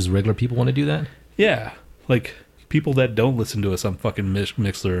 What, people, just regular people want to do that? Yeah, like people that don't listen to us on fucking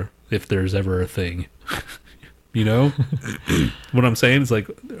Mixler, if there's ever a thing. You know? What I'm saying is, like,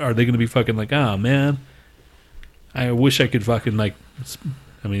 are they going to be fucking like, oh, man, I wish I could fucking, like,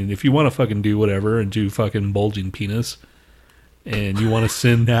 I mean, if you want to fucking do whatever and do fucking Bulging Penis, and you want to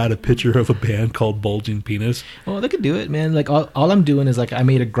send out a picture of a band called Bulging Penis. Well, they could do it, man. Like, all I'm doing is, like, I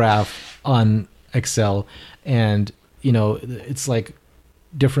made a graph on Excel, and, you know, it's like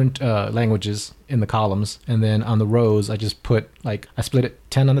different languages in the columns, and then on the rows I just put, like, I split it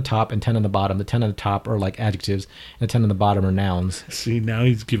 10 on the top and 10 on the bottom. The 10 on the top are like adjectives, and the 10 on the bottom are nouns. See, now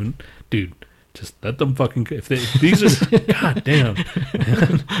he's giving, dude, just let them fucking, if these are, god damn,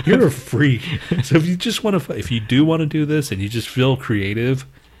 man, you're a freak. So if you just want to, if you do want to do this and you just feel creative,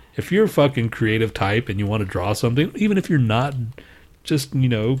 if you're a fucking creative type and you want to draw something, even if you're not, just, you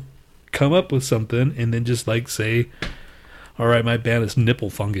know, come up with something and then just, like, say, all right, my band is Nipple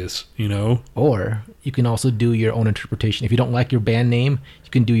Fungus, you know? Or you can also do your own interpretation. If you don't like your band name, you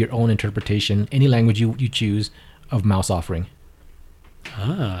can do your own interpretation, any language you choose, of Mouse Offering.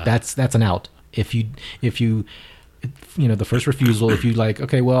 Ah. That's an out. If you know, the first refusal, if you like,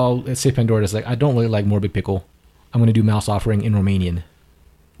 okay, well, let's say Pandora's like, I don't really like Morbid Pickle. I'm going to do Mouse Offering in Romanian.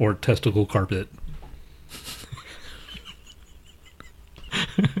 Or Testicle Carpet.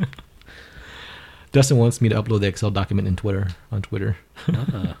 Dustin wants me to upload the Excel document on Twitter.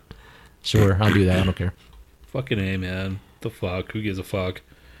 Ah. Sure, I'll do that. I don't care. Fucking A, man. The fuck? Who gives a fuck?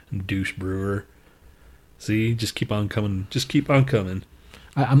 Douche brewer. See? Just keep on coming. Just keep on coming.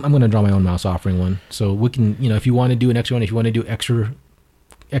 I'm going to draw my own Mouse Offering one. So we can, you know, if you want to do an extra one, if you want to do extra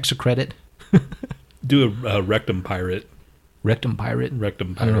credit. Do a Rectum Pirate. Rectum Pirate?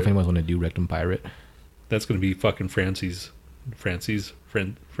 Rectum Pirate. I don't know if anyone's going to do Rectum Pirate. That's going to be fucking Francesca's?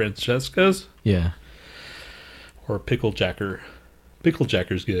 Yeah. Or Pickle Jacker. Pickle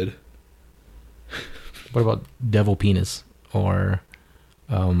Jacker's good. What about Devil Penis? Or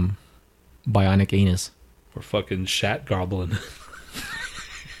Bionic Anus? Or fucking Shat Goblin.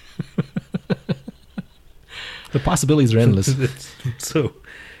 The possibilities are endless. So,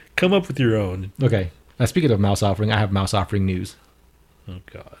 come up with your own. Okay. Speaking of Mouse Offering, I have Mouse Offering news. Oh,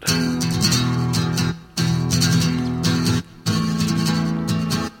 God.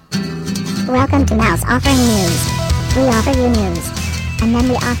 Welcome to Mouse Offering News. We offer you news, and then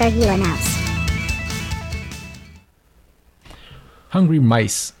we offer you a mouse. Hungry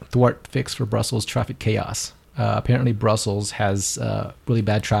mice thwart fix for Brussels traffic chaos. Apparently Brussels has really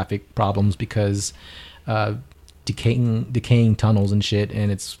bad traffic problems because decaying tunnels and shit,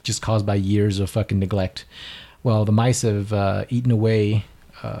 and it's just caused by years of fucking neglect. Well, the mice have eaten away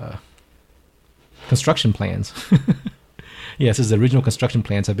construction plans. Yes, his original construction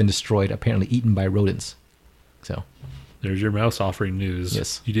plans have been destroyed, apparently eaten by rodents. So, there's your Mouse Offering news.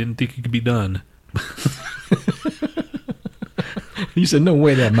 Yes. You didn't think it could be done. You said no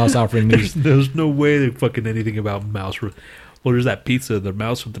way that Mouse Offering news. There's no way that fucking anything about mouse. Well, there's that pizza, the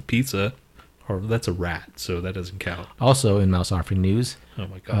mouse with the pizza. Or that's a rat, so that doesn't count. Also in Mouse Offering news, oh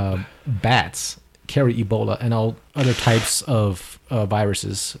my God, bats carry Ebola and all other types of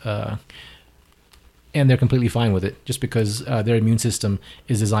viruses. And they're completely fine with it, just because their immune system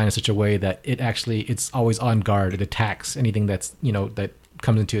is designed in such a way that it's always on guard. It attacks anything that's, you know, that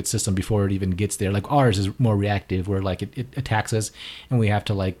comes into its system before it even gets there. Like ours is more reactive, where like it attacks us and we have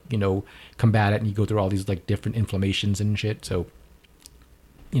to, like, you know, combat it, and you go through all these like different inflammations and shit. So,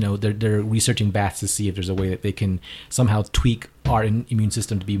 you know, they're researching bats to see if there's a way that they can somehow tweak our immune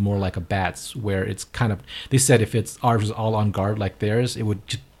system to be more like a bat's, where it's kind of, they said if ours was all on guard like theirs, it would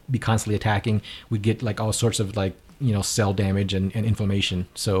just be constantly attacking. We'd get like all sorts of, like, you know, cell damage and inflammation.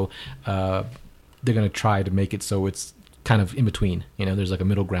 So they're going to try to make it so it's kind of in between. You know, there's like a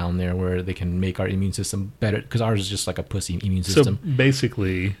middle ground there where they can make our immune system better, because ours is just like a pussy immune system. So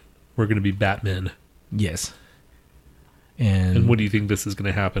basically, we're going to be Batmen. Yes. And what do you think this is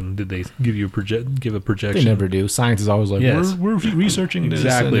going to happen? Did they give you a projection? They never do. Science is always like, yes. we're researching this.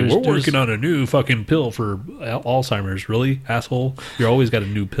 Exactly. We're working on a new fucking pill for Alzheimer's. Really, asshole? You always got a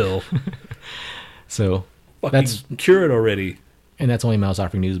new pill. So fucking that's cure it already. And that's only Mouse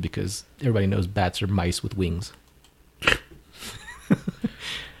Offering news because everybody knows bats are mice with wings.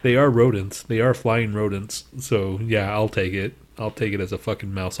 They are rodents. They are flying rodents. So yeah, I'll take it. I'll take it as a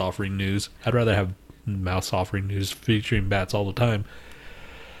fucking Mouse Offering news. I'd rather have Mouse Offering news featuring bats all the time.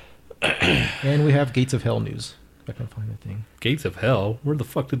 And we have Gates of Hell news. If I can find that thing. Gates of Hell? Where the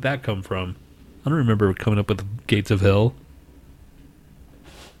fuck did that come from? I don't remember coming up with Gates of Hell.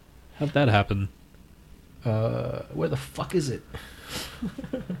 How'd that happen? Where the fuck is it?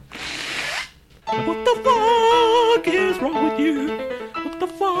 What the fuck is wrong with you? What the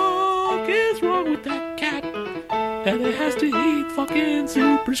fuck is wrong with that cat? eat fucking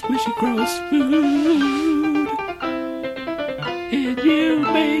super squishy gross food. And you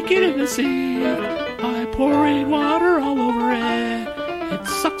make it in the sink by pouring water all over it. It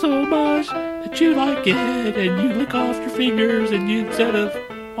sucks so much that you like it, and you lick off your fingers and you instead of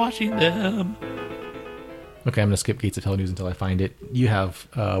washing them. Okay, I'm going to skip Gates of Hell news until I find it. You have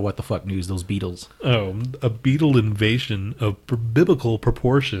what the fuck news, those beetles. Oh, a beetle invasion of biblical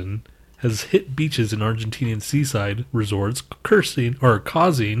proportion has hit beaches in Argentinian seaside resorts,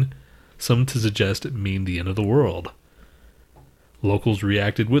 causing some to suggest it mean the end of the world. Locals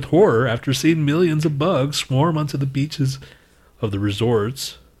reacted with horror after seeing millions of bugs swarm onto the beaches of the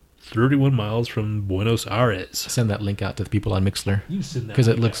resorts 31 miles from Buenos Aires. Send that link out to the people on Mixler. You send that because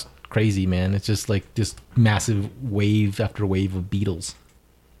it link looks crazy, man. It's just like this massive wave after wave of beetles.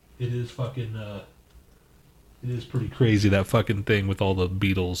 It is fucking, it is pretty crazy, that fucking thing with all the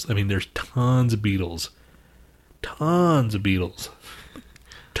beetles. I mean, there's tons of beetles. Tons of beetles.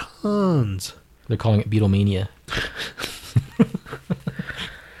 Tons. They're calling it Beetlemania.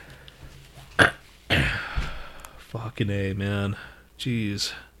 Fucking A, man.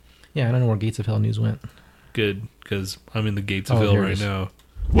 Jeez. Yeah, I don't know where Gates of Hell news went. Good, because I'm in the gates of hell here it right is. now.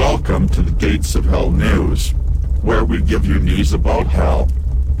 Welcome to the Gates of Hell News, where we give you news about hell,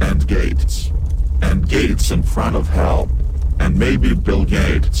 and gates in front of hell, and maybe Bill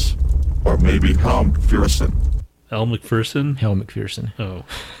Gates, or maybe Hal McPherson. Al McPherson? Hell McPherson. Oh.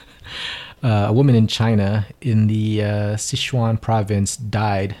 A woman in China in the Sichuan province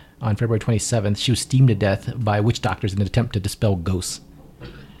died on February 27th. She was steamed to death by witch doctors in an attempt to dispel ghosts.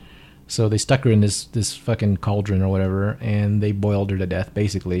 So they stuck her in this fucking cauldron or whatever, and they boiled her to death,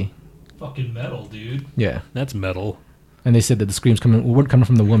 basically. Fucking metal, dude. Yeah. That's metal. And they said that the screams weren't coming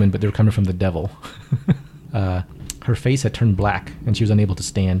from the woman, but they were coming from the devil. Her face had turned black, and she was unable to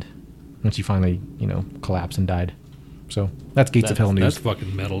stand when she finally, collapsed and died. So that's Gates of Hell news. That's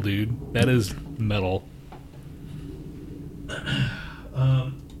fucking metal, dude. That is metal.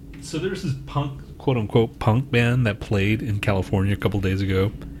 So there's this punk, quote-unquote, punk band that played in California a couple days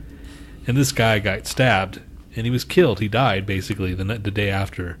ago. And this guy got stabbed, and he was killed. He died, basically, the day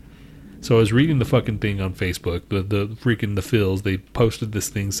after. So I was reading the fucking thing on Facebook, the freaking the Phils. They posted this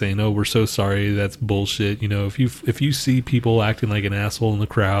thing saying, "Oh, we're so sorry. That's bullshit. If you see people acting like an asshole in the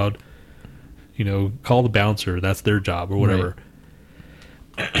crowd, call the bouncer. That's their job or whatever."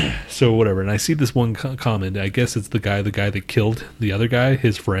 Right. So whatever. And I see this one comment. I guess it's the guy that killed the other guy,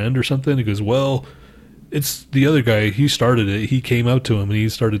 his friend or something. He goes, "Well, it's the other guy. He started it. He came out to him and he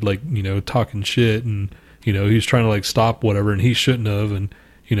started talking shit and he was trying to stop whatever and he shouldn't have and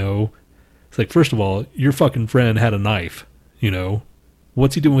It's like, first of all, your fucking friend had a knife,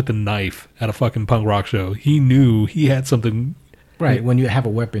 What's he doing with the knife at a fucking punk rock show? He knew he had something. Right. When you have a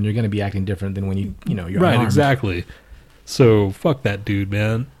weapon, you're going to be acting different than when you're right, unarmed. Exactly. So fuck that dude,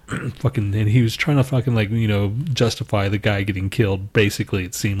 man. Fucking, and he was trying to fucking justify the guy getting killed. Basically,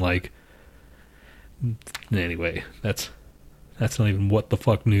 it seemed like. Anyway, that's not even what the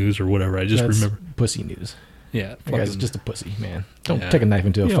fuck news or whatever. I just remember pussy news. Yeah, that guy's just a pussy, man. Don't take a knife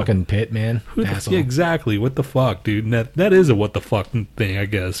into a fucking pit, man. Asshole. Yeah, exactly. What the fuck, dude? And that is a what the fuck thing, I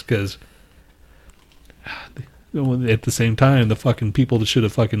guess, because at the same time, the fucking people that should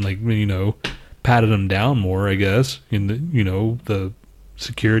have fucking patted him down more, I guess, in the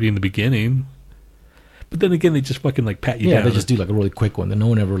security in the beginning. But then again, they just fucking pat you down. Yeah, they just do a really quick one. Then no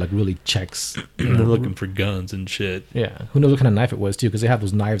one ever really checks. They're looking for guns and shit. Yeah, who knows what kind of knife it was too? Because they have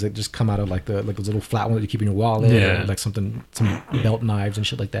those knives that just come out of those little flat ones that you keep in your wallet. Yeah, or some belt knives and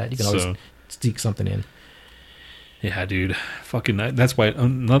shit like that. You can always sneak something in. Yeah, dude. Fucking. That's why.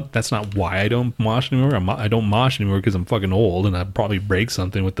 That's not why I don't mosh anymore. I don't mosh anymore because I'm fucking old and I probably break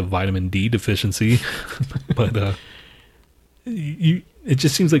something with the vitamin D deficiency. But it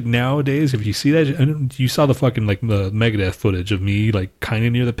just seems like nowadays, if you see that, you saw the fucking the Megadeth footage of me kind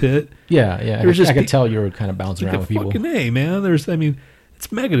of near the pit. Yeah. I could tell you were kind of bouncing around with people. Fucking A, man. It's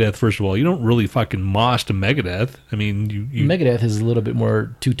Megadeth. First of all, you don't really fucking mosh to Megadeth. I mean, you Megadeth is a little bit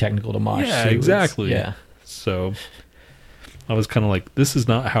more too technical to mosh. Yeah, exactly. Yeah. So I was kind of like, this is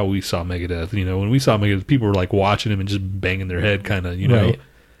not how we saw Megadeth. When we saw Megadeth, people were watching him and just banging their head, kind of, Right.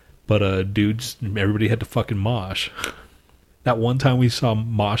 But dudes, everybody had to fucking mosh. That one time we saw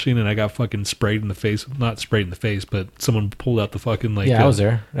moshing and I got fucking sprayed in the face. Not sprayed in the face, but someone pulled out the fucking Yeah, I was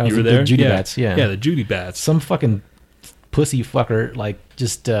there. You were there? The Judy Bats, yeah. Yeah, the Judy Bats. Some fucking pussy fucker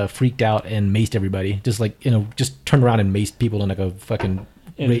just freaked out and maced everybody. Just just turned around and maced people in a fucking...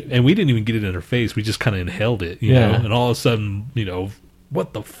 And we didn't even get it in her face. We just kind of inhaled it, you know? And all of a sudden,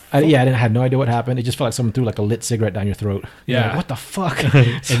 what the fuck? I had no idea what happened. It just felt like someone threw like a lit cigarette down your throat. Yeah. Like, what the fuck?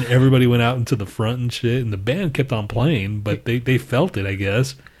 And everybody went out into the front and shit, and the band kept on playing, but they felt it, I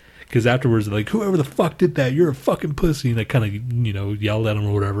guess. Because afterwards, they're like, whoever the fuck did that, you're a fucking pussy. And they kind of, yelled at him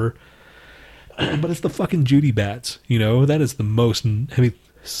or whatever. But it's the fucking Judy Bats, That is the most, the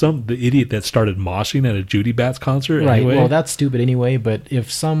idiot that started moshing at a Judy Bats concert. Right. Anyway. Well, that's stupid anyway, but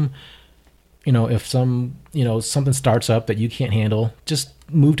if something starts up that you can't handle, just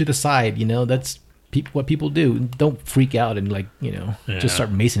move to the side, That's what people do. Don't freak out and just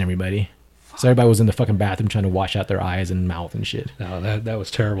start macing everybody. So everybody was in the fucking bathroom trying to wash out their eyes and mouth and shit. No, that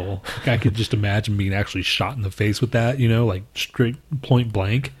was terrible. I could just imagine being actually shot in the face with that, like straight point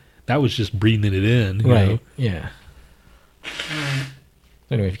blank. That was just breathing it in. Right. Yeah.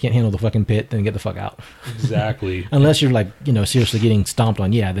 Anyway, if you can't handle the fucking pit, then get the fuck out. Exactly. Unless you're seriously getting stomped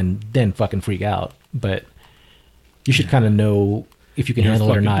on, then fucking freak out. But you should kind of know if you can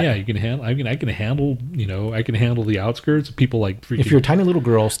handle it or not. Yeah, you can handle. I can handle. I can handle the outskirts. People like freaking. If you're a tiny little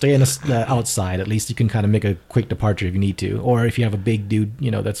girl, stay in the outside. At least you can kind of make a quick departure if you need to. Or if you have a big dude,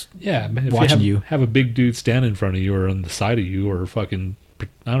 that's watching you. Have a big dude stand in front of you or on the side of you or fucking.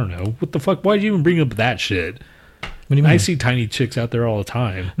 I don't know what the fuck. Why'd you even bring up that shit? What do you mean? I see tiny chicks out there all the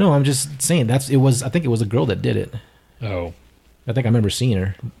time. No, I'm just saying I think it was a girl that did it. Oh, I think I remember seeing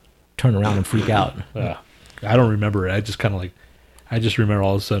her turn around and freak out. I don't remember it. I just kind of I just remember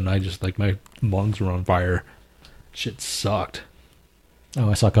all of a sudden my lungs were on fire. Shit sucked. Oh,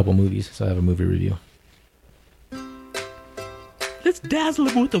 I saw a couple movies, so I have a movie review. Let's dazzle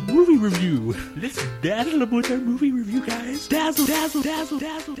them with a movie review. Let's dazzle them with our movie review, guys. Dazzle, dazzle, dazzle,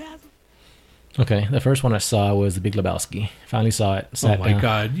 dazzle, dazzle. Okay, the first one I saw was The Big Lebowski. Finally saw it. Oh my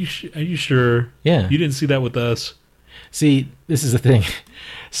God, are you sure? Yeah. You didn't see that with us? See, this is the thing.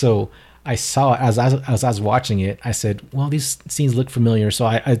 So I saw as I was watching it, I said, well, these scenes look familiar. So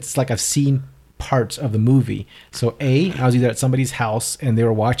it's like I've seen parts of the movie. So I was either at somebody's house and they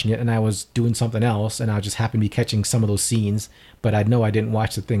were watching it and I was doing something else and I just happened to be catching some of those scenes, but I know I didn't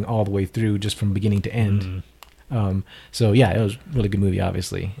watch the thing all the way through just from beginning to end. So yeah, it was a really good movie,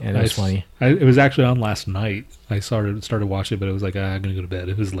 obviously, and it was funny. It was actually on last night. I started watching it, but it was like I'm gonna go to bed.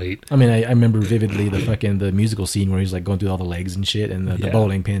 It was late. I mean, I remember vividly the musical scene where he's like going through all the legs and shit and the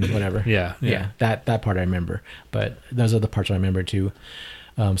bowling pin, whatever. Yeah. That part I remember, but those other parts I remember too.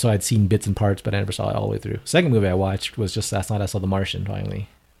 So I'd seen bits and parts, but I never saw it all the way through. Second movie I watched was just last night. I saw The Martian finally.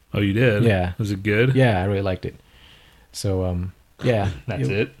 Oh, you did? Yeah. Was it good? Yeah, I really liked it. So yeah, that's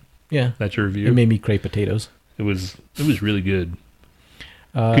it. Yeah, that's your review. It made me crave potatoes. It was really good.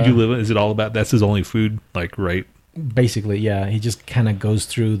 Could you live it? Is it all about that's his only food? Like, right? Basically, yeah. He just kind of goes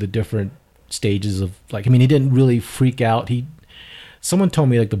through the different stages of he didn't really freak out. Someone told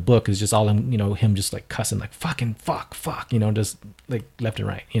me the book is just all him just cussing fucking fuck, just left and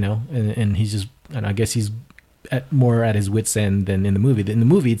right, and he's just, and I guess he's more at his wit's end than in the movie. In the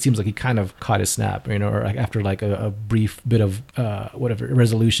movie, it seems like he kind of caught his snap, or after a brief bit of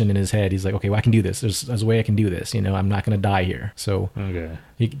resolution in his head, he's like, okay, well, I can do this. There's a way I can do this. I'm not going to die here. So okay,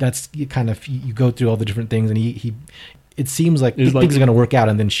 you go through all the different things, and he it seems like things are going to work out,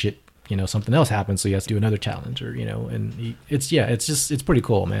 and then shit, something else happens, so he has to do another challenge, or and it's pretty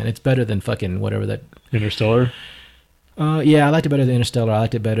cool, man. It's better than fucking whatever that Interstellar. Yeah, I liked it better than Interstellar. I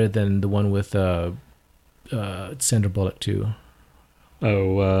liked it better than the one with Sandra Bullock too.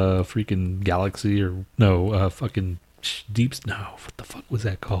 Oh, freaking Galaxy or no, fucking Deep. No, what the fuck was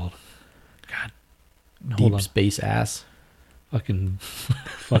that called? God, Deep Space Ass. Fucking.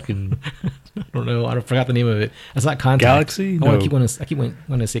 I don't know. I forgot the name of it. It's not Contact. Galaxy. No. I keep wanting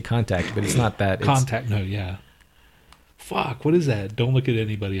to say Contact, but it's not that. Contact. No, yeah. Fuck. What is that? Don't look at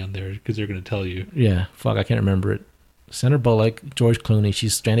anybody on there because they're gonna tell you. Yeah. Fuck. I can't remember it. Sandra Bullock, George Clooney.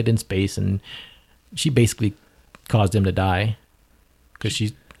 She's stranded in space and she basically caused him to die because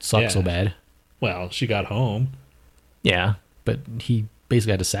she sucked so bad. Well, she got home. Yeah, but he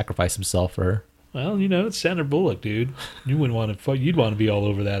basically had to sacrifice himself for her. Well, it's Sandra Bullock, dude. You wouldn't want to. You'd want to be all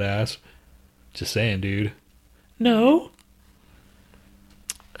over that ass. Just saying, dude. No.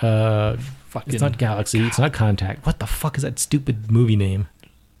 Fucking. It's not Galaxy. God. It's not Contact. What the fuck is that stupid movie name?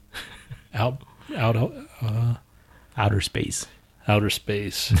 Outer Space. Outer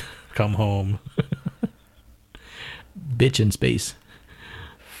Space. Come home. Bitch in Space.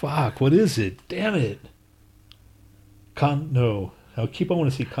 Fuck, what is it? Damn it. No. I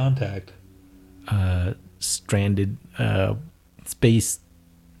want to see Contact. Stranded. Space.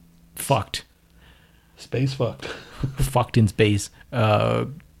 Fucked. Space fucked. Fucked in space.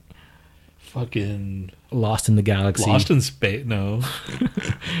 Fucking. Lost in the Galaxy. Lost in space. No.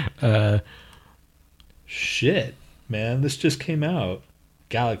 Shit, man. This just came out.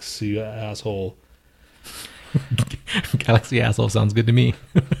 Galaxy asshole. Galaxy asshole sounds good to me.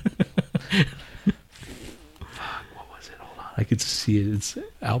 What was it? Hold on. I could see it. It's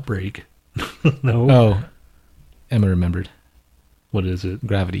Outbreak. No. Oh, Emma remembered. What is it?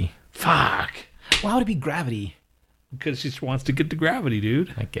 Gravity. Fuck. Why would it be Gravity? Because she just wants to get to Gravity,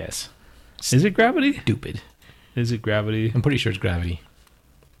 dude. I guess. Is it Gravity? Stupid. Is it Gravity? I'm pretty sure it's Gravity.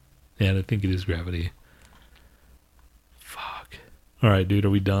 Yeah, I think it is Gravity. Fuck. All right, dude, are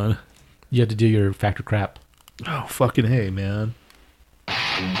we done? You have to do your factor crap. Oh, fucking hey, man.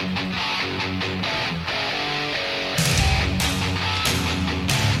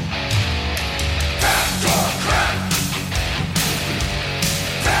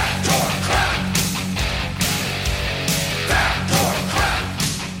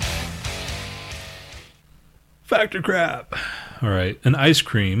 Factor crap. All right. An ice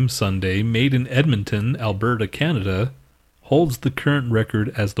cream sundae made in Edmonton, Alberta, Canada, holds the current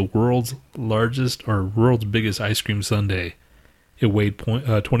record as the world's largest or world's biggest ice cream sundae. It weighed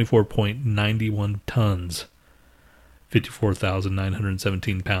 24.91 tons,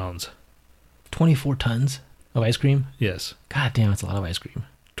 54,917 pounds. 24 tons of ice cream? Yes. God damn, that's a lot of ice cream.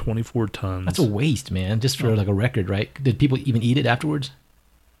 24 tons. That's a waste, man. Just for like a record, right? Did people even eat it afterwards?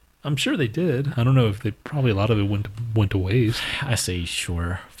 I'm sure they did. I don't know if they probably a lot of it went to waste. I say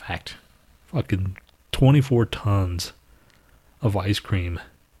sure. Fact. Fucking 24 tons of ice cream.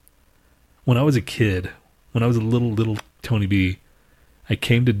 When I was a kid, when I was a little Tony B, I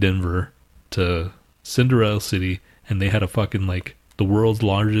came to Denver to Cinderella City, and they had a fucking like the world's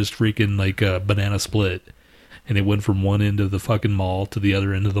largest freaking like banana split, and it went from one end of the fucking mall to the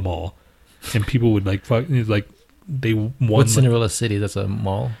other end of the mall, and people would like they won. What's Cinderella City? That's a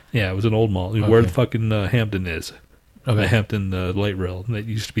mall? Yeah, it was an old mall. Okay. Where the fucking Hampton is. Okay. The Hampton light rail. That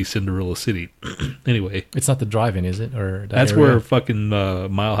used to be Cinderella City. Anyway. It's not the drive-in, is it? Or that's area? where fucking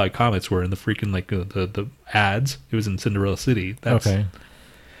Mile High Comets were in the freaking like the ads. It was in Cinderella City. That's, okay.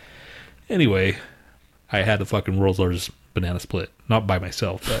 Anyway, I had the fucking world's largest banana split. Not by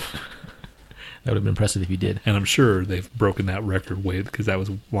myself, but... That would have been impressive if you did. And I'm sure they've broken that record way because that was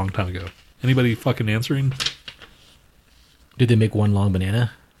a long time ago. Anybody fucking answering? Did they make one long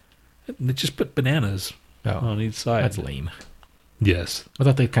banana? They just put bananas on each side. That's lame. Yes. I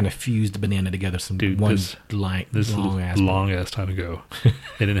thought they kind of fused the banana together. This is a long ass time ago. They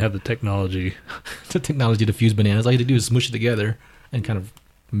didn't have the technology. The technology to fuse bananas. All you had to do is smush it together and kind of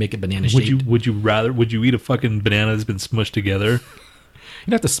make it banana shaped. Would you eat a fucking banana that's been smushed together? You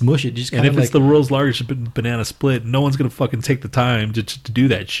don't have to smush it. Just kind and if it's the world's largest banana split, no one's gonna fucking take the time to do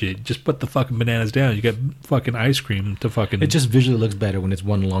that shit. Just put the fucking bananas down. You got fucking ice cream to fucking. It just visually looks better when it's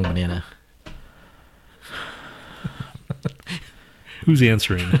one long banana. Who's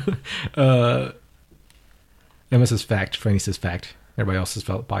answering? Emma says fact. Franny says fact. Everybody else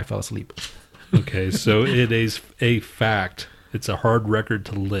probably fell asleep. Okay, so it is a fact. It's a hard record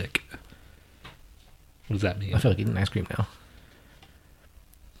to lick. What does that mean? I feel like eating ice cream now.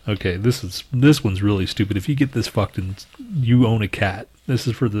 Okay, this one's really stupid. If you get this fucked and you own a cat, this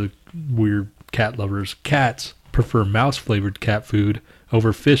is for the weird cat lovers. Cats prefer mouse-flavored cat food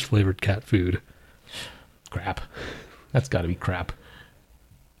over fish-flavored cat food. Crap. That's got to be crap.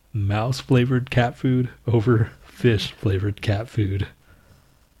 Mouse-flavored cat food over fish-flavored cat food.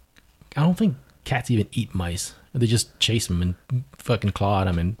 I don't think cats even eat mice. They just chase them and fucking claw at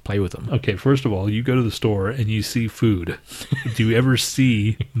them and play with them. Okay, first of all, you go to the store and you see food. Do you ever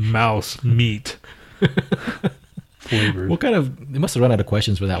see mouse meat flavored? What kind of... They must have run out of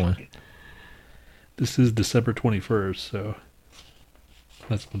questions for that one. This is December 21st, so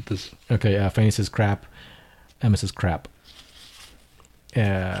that's what this... Okay, Fanny says crap. Emma says crap.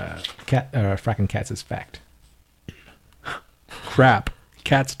 Fracking cat says fact. Crap.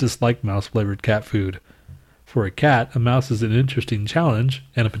 Cats dislike mouse-flavored cat food. For a cat, a mouse is an interesting challenge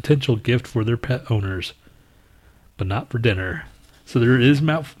and a potential gift for their pet owners, but not for dinner. So there is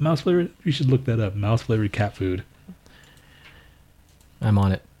mouse-flavored... You should look that up. Mouse-flavored cat food. I'm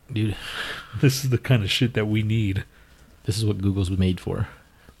on it, dude. This is the kind of shit that we need. This is what Google's made for.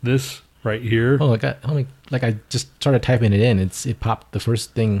 This right here. Oh, I just started typing it in. It popped. The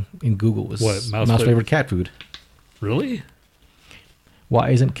first thing in Google was what? Mouse-flavored cat food. Really?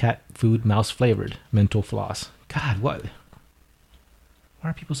 Why isn't cat food mouse-flavored? Mental floss. God, what? Why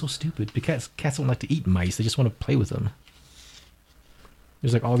are people so stupid? Because cats don't like to eat mice. They just want to play with them.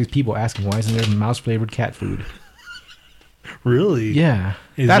 There's like all these people asking, why isn't there mouse-flavored cat food? Really? Yeah.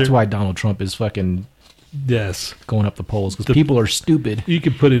 That's why Donald Trump is fucking... Yes. Going up the polls. Because people are stupid. You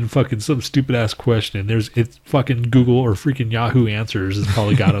can put in fucking some stupid-ass question. It's fucking Google or freaking Yahoo Answers is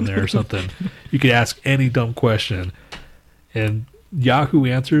probably got on there or something. You could ask any dumb question. And... Yahoo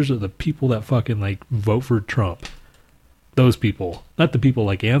Answers are the people that fucking like vote for Trump. Those people, not the people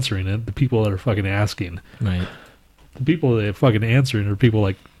like answering it, the people that are fucking asking. Right. The people that are fucking answering are people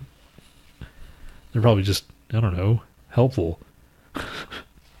like, they're probably just, I don't know, helpful.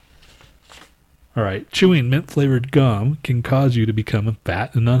 All right. Chewing mint-flavored gum can cause you to become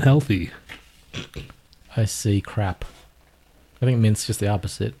fat and unhealthy. I say crap. I think mint's just the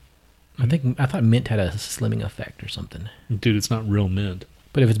opposite. I thought mint had a slimming effect or something. Dude, it's not real mint.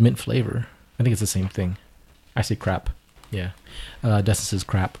 But if it's mint flavor, I think it's the same thing. I say crap. Yeah. Dustin says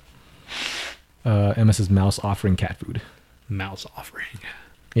crap. Emma says mouse offering cat food. Mouse offering.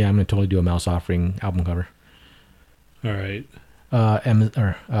 Yeah, I'm gonna totally do a mouse offering album cover. All right.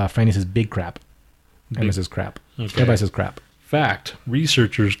 Franny says big crap. Emma says crap. Okay. Everybody says crap. Fact.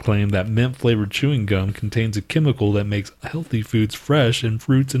 Researchers claim that mint-flavored chewing gum contains a chemical that makes healthy foods fresh and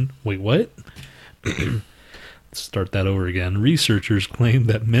fruits and... Wait, what? Let's start that over again. Researchers claim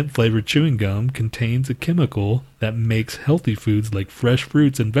that mint-flavored chewing gum contains a chemical that makes healthy foods like fresh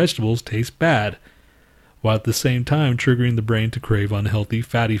fruits and vegetables taste bad, while at the same time triggering the brain to crave unhealthy,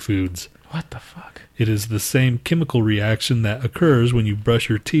 fatty foods. What the fuck? It is the same chemical reaction that occurs when you brush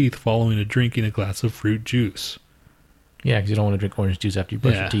your teeth following drinking a glass of fruit juice. Yeah, because you don't want to drink orange juice after you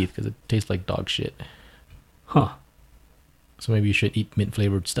brush Yeah. your teeth because it tastes like dog shit. Huh. So maybe you should eat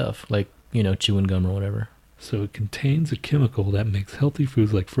mint-flavored stuff, like, chewing gum or whatever. So it contains a chemical that makes healthy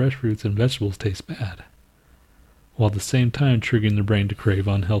foods like fresh fruits and vegetables taste bad, while at the same time triggering the brain to crave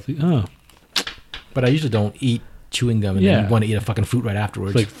unhealthy... Oh. But I usually don't eat chewing gum and then want to eat a fucking fruit right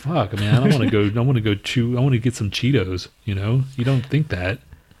afterwards. It's like, fuck, man, I want to go chew... I want to get some Cheetos, You don't think that.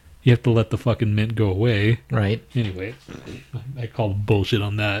 You have to let the fucking mint go away. Right. Anyway, I call bullshit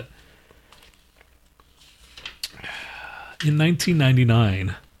on that. In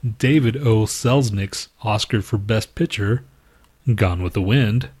 1999, David O. Selznick's Oscar for Best Picture, Gone with the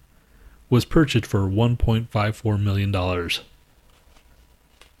Wind, was purchased for $1.54 million.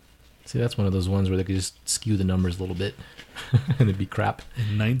 See, that's one of those ones where they could just skew the numbers a little bit and it'd be crap.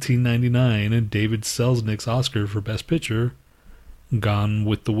 In 1999, David Selznick's Oscar for Best Picture, Gone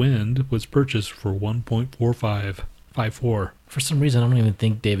with the Wind, was purchased for $1.54. For some reason, I don't even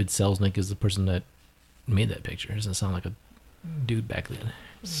think David Selznick is the person that made that picture. It doesn't sound like a dude back then.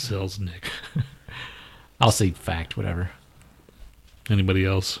 Selznick. I'll say fact, whatever. Anybody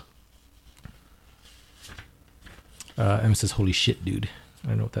else? Emma says, holy shit, dude. I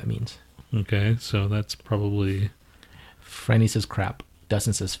don't know what that means. Okay, so that's probably... Franny says crap.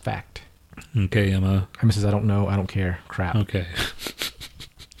 Dustin says fact. Okay, Emma. Emma says, I don't know. I don't care. Crap. Okay.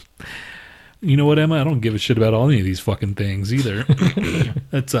 You know what, Emma? I don't give a shit about any of these fucking things either.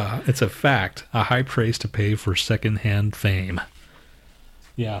 It's a fact. A high price to pay for secondhand fame.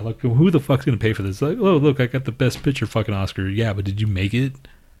 Yeah, look, who the fuck's gonna pay for this? Like, oh, look, I got the Best Picture fucking Oscar. Yeah, but did you make it?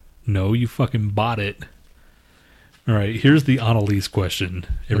 No, you fucking bought it. All right, here's the Annalise question,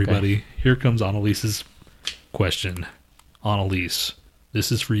 everybody. Okay. Here comes Annalise's question. Annalise,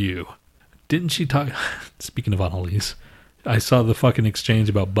 this is for you. Didn't she talk... Speaking of Annalise, I saw the fucking exchange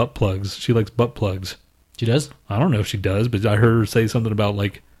about butt plugs. She likes butt plugs. She does? I don't know if she does, but I heard her say something about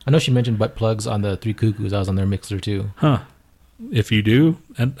like... I know she mentioned butt plugs on the Three Cuckoos. I was on their mixer too. Huh. If you do,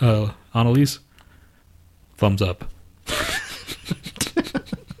 Annalise, thumbs up.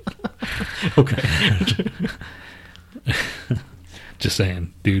 Okay. Just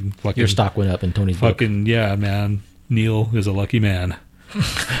saying, dude. Fucking, your stock went up in Tony's fucking book. Yeah, man. Neil is a lucky man.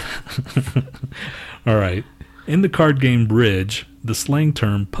 All right. In the card game Bridge, the slang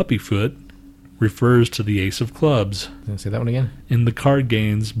term puppyfoot refers to the ace of clubs. Say that one again. In the card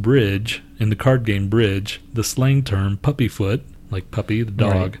game Bridge, the slang term puppyfoot, like puppy, the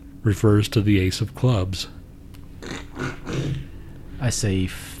dog, refers to the ace of clubs. I say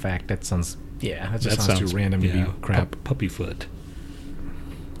fact. That sounds... Yeah, that just sounds too random to be crap. Puppyfoot.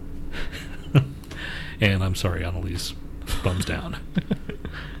 And I'm sorry, Annalise. Thumbs down.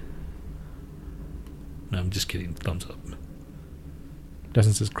 No, I'm just kidding. Thumbs up.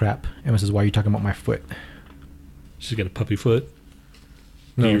 Dustin says crap. Emma says, why are you talking about my foot? She's got a puppy foot?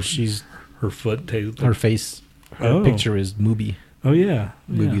 No, she's... Her foot... Her face... Her picture is Mooby. Oh, yeah.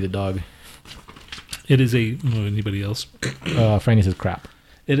 Mooby the dog. It is a... anybody else? Franny says crap.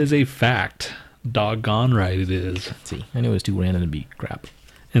 It is a fact. Doggone right it is. Let's see. I knew it was too random to be crap.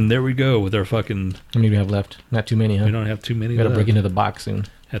 And there we go with our fucking... How many do we have left? Not too many, huh? We don't have too many We gotta left. break into the box soon.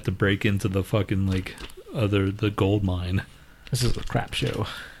 Have to break into the fucking, like, the gold mine. This is a crap show.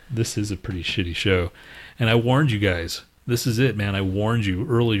 This is a pretty shitty show. And I warned you guys. This is it, man. I warned you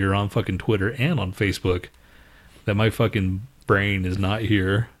earlier on fucking Twitter and on Facebook that my fucking brain is not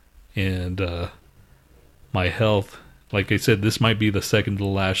here. And my health Like I said, this might be the second to the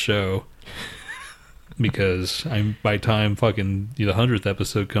last show. Because by the time fucking the 100th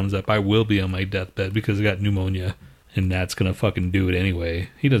episode comes up, I will be on my deathbed because I got pneumonia. And Nat's gonna fucking do it anyway.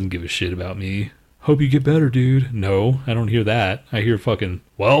 He doesn't give a shit about me. Hope you get better, dude. No, I don't hear that. I hear fucking,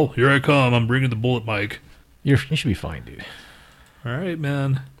 well, here I come. I'm bringing the bullet mic. You should be fine, dude. All right,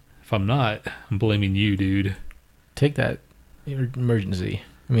 man. If I'm not, I'm blaming you, dude. Take that emergency.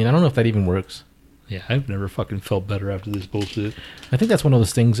 I mean, I don't know if that even works. Yeah, I've never fucking felt better after this bullshit. I think that's one of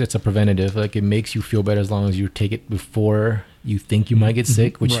those things, it's a preventative. Like, it makes you feel better as long as you take it before you think you might get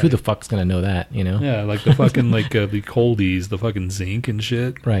sick, which who the fuck's going to know that, you know? Yeah, like the fucking, the coldies, the fucking zinc and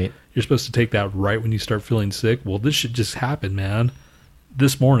shit. Right. You're supposed to take that right when you start feeling sick. Well, this shit just happened, man.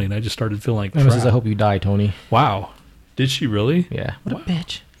 This morning, I just started feeling like Emma says, crap. I hope you die, Tony. Wow. Did she really? Yeah. What a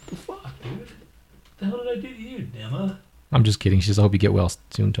bitch. What the fuck, dude? What the hell did I do to you, Emma? I'm just kidding. She says, I hope you get well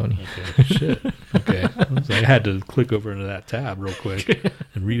soon, Tony. Okay, shit. Okay. So I had to click over into that tab real quick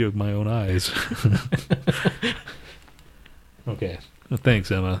and read it with my own eyes. Okay. Well, thanks,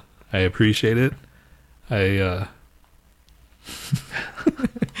 Emma. I appreciate it.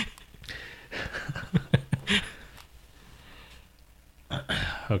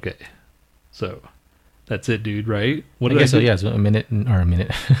 Okay. So that's it, dude, right? I guess so, yeah. So an hour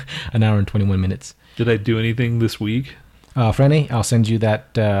and 21 minutes. Did I do anything this week? Franny, I'll send you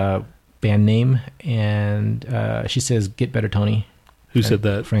that band name, and she says, "Get better, Tony." Who said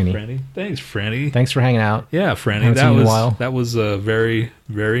that? Franny. Thanks, Franny. Thanks for hanging out. Yeah, Franny. Haven't seen you in a while. That was very,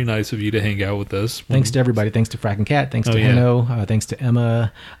 very nice of you to hang out with us. Thanks to everybody. Thanks to Frackin' Cat. Thanks to Henno. Thanks to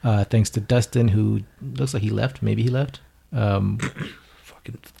Emma. Thanks to Dustin, who looks like he left. Maybe he left.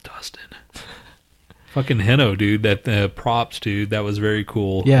 Fucking Dustin. Fucking Henno, dude. That props, dude. That was very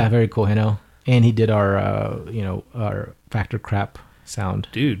cool. Yeah, very cool, Henno. And he did our Factor Crap sound.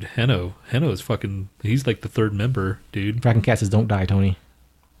 Dude, Henno is fucking, he's like the third member, dude. Frackin' Cat says, don't die, Tony.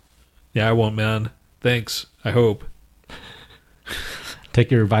 Yeah, I won't, man. Thanks. I hope. Take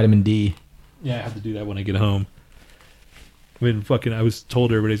your vitamin D. Yeah, I have to do that when I get home. I mean, fucking, I was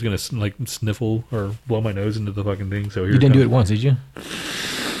told everybody's gonna like sniffle or blow my nose into the fucking thing. So here you didn't do it once, did you?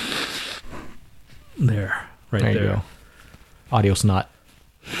 There, right there. You go. Audio snot.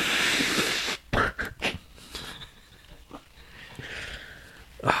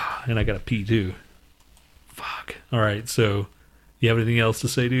 And I gotta pee too. Fuck. All right. So, you have anything else to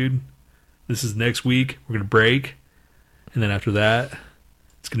say, dude? This is next week. We're gonna break, and then after that,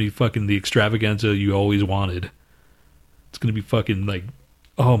 it's gonna be fucking the extravaganza you always wanted. It's gonna be fucking like,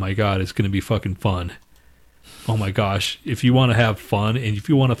 oh my god, it's gonna be fucking fun. Oh my gosh, if you want to have fun, and if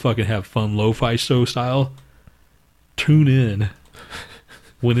you want to fucking have fun lo-fi show style, tune in.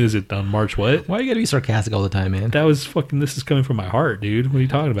 When is it? On March what? Why you gotta be sarcastic all the time, man? That was fucking, this is coming from my heart, dude. What are you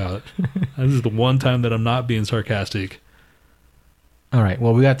talking about? This is the one time that I'm not being sarcastic. All right,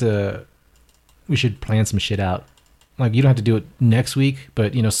 well, we should plan some shit out. Like, you don't have to do it next week,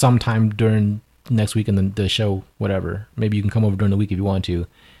 but, sometime during next week and then the show, whatever. Maybe you can come over during the week if you want to.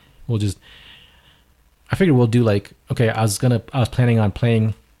 I figured we'll do I was planning on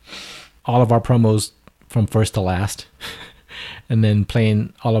playing all of our promos from first to last, and then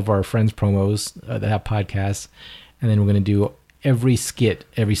playing all of our friends' promos that have podcasts, and then we're gonna do every skit,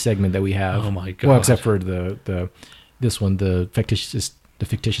 every segment that we have. Oh my god! Well, except for this one, the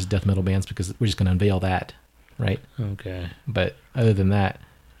fictitious death metal bands, because we're just gonna unveil that, right? Okay. But other than that,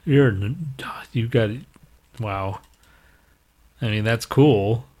 you got it. Wow. I mean, that's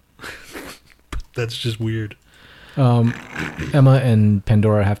cool. That's just weird. Emma and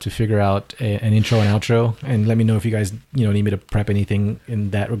Pandora have to figure out an intro and outro, and let me know if you guys need me to prep anything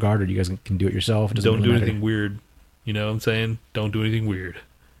in that regard, or you guys can do it yourself. Don't do anything weird. You know what I'm saying? Don't do anything weird.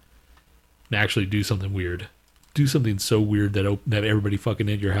 Actually, do something weird. Do something so weird that everybody fucking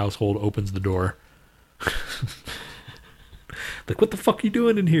in your household opens the door. Like, what the fuck are you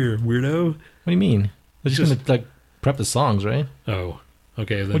doing in here, weirdo? What do you mean? They're just gonna prep the songs, right? Oh,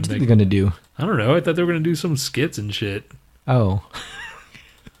 okay. Then what do you think they're gonna do? I don't know. I thought they were gonna do some skits and shit. Oh.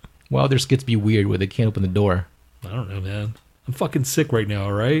 Well, their skits be weird where they can't open the door. I don't know, man. I'm fucking sick right now,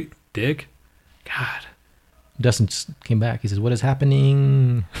 alright? Dick? God. Dustin just came back. He says, what is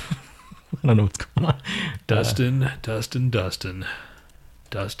happening? I don't know what's going on. Dustin.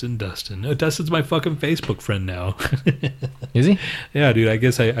 Oh, Dustin's my fucking Facebook friend now. Is he? Yeah, dude. I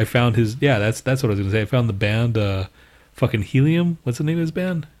guess I found his... Yeah, that's what I was gonna say. I found the band, fucking Helium. What's the name of his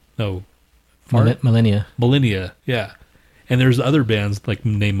band? No. Millennia. Millennia, yeah. And there's other bands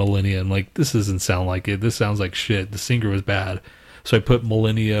named Millennia. I'm like, this doesn't sound like it. This sounds like shit. The singer was bad. So I put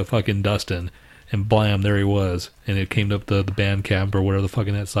Millennia fucking Dustin, and blam, there he was. And it came up the Bandcamp or whatever the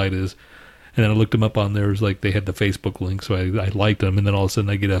fucking that site is. And then I looked them up on theirs, like they had the Facebook link, so I liked them, and then all of a sudden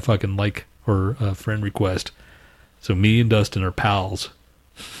I get a fucking like or a friend request. So me and Dustin are pals.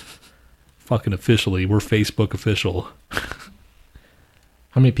 Fucking officially, we're Facebook official.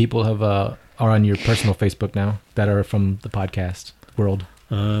 How many people are on your personal Facebook now that are from the podcast world?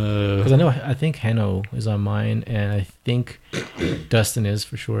 Because I think Henno is on mine, and I think Dustin is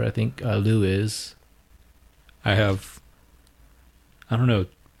for sure. I think Lou is. I have, I don't know,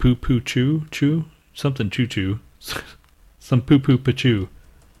 poo poo choo something choo some poo poo pachoo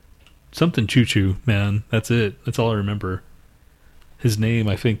something choo man. That's it. That's all I remember. His name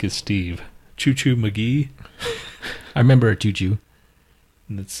I think is Steve Choo McGee. I remember Choo Choo.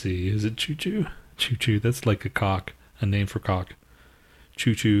 Let's see, is it Choo? That's like a name for cock.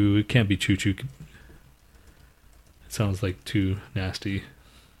 Choo. It can't be Choo. It sounds like too nasty.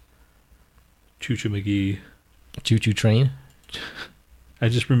 Choo McGee. Choo Train. I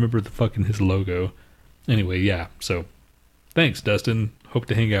just remember his logo. Anyway, yeah. So, thanks, Dustin. Hope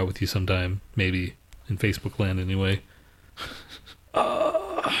to hang out with you sometime, maybe in Facebook land. Anyway.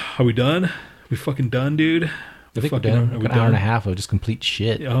 Are we done? We fucking done, dude? I think we're done. An hour and a half of just complete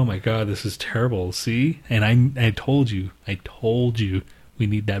shit. Oh my god, this is terrible. See? And I told you, we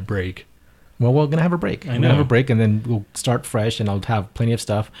need that break. Well, we're gonna have a break. We're gonna have a break, and then we'll start fresh, and I'll have plenty of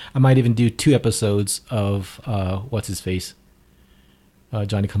stuff. I might even do 2 episodes of what's his face,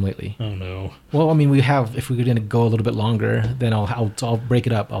 Johnny Cum Lately. Oh no. Well, I mean, if we're gonna go a little bit longer, then I'll break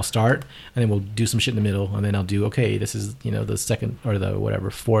it up. I'll start, and then we'll do some shit in the middle, and then I'll do this is the second or the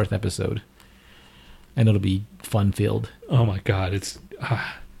 4th episode, and it'll be fun filled. Oh my god, it's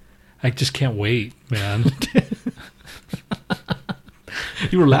I just can't wait, man.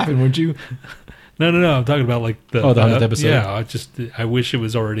 You were laughing, weren't you? No. I'm talking about like the 100th episode. Yeah, I wish it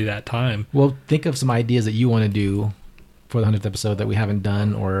was already that time. Well, think of some ideas that you want to do for the 100th episode that we haven't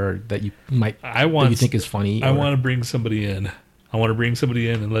done, or that you might that you think is funny. I want to bring somebody in.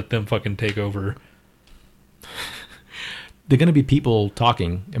 And let them fucking take over. They're going to be people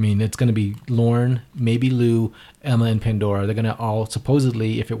talking. I mean, it's going to be Lauren, maybe Lou, Emma, and Pandora. They're going to all,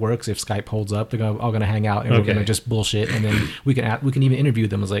 supposedly, if it works, if Skype holds up, they're all going to hang out, and we're going to just bullshit, and then we can even interview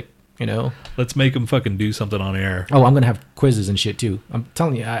them as Let's make them fucking do something on air. Oh, I'm going to have quizzes and shit too. I'm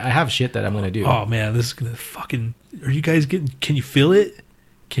telling you, I have shit that I'm going to do. Oh man, this is going to fucking, are you guys can you feel it?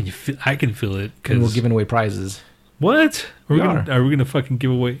 I can feel it. And we're giving away prizes. What? Are we going to fucking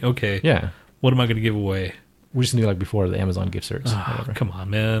give away? Okay. Yeah. What am I going to give away? We're just going to do like before the Amazon gift certs. Oh, come on,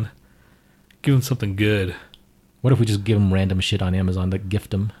 man. Give them something good. What if we just give them random shit on Amazon, like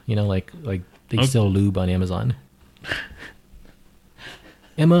gift them? Like they sell lube on Amazon.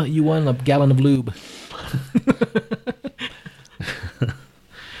 Emma, you won a gallon of lube.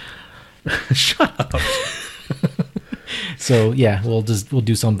 Shut up. So yeah, we'll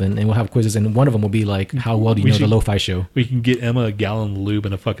do something, and we'll have quizzes, and one of them will be like, how well do you know the Lo-Fi Show? We can get Emma a gallon of lube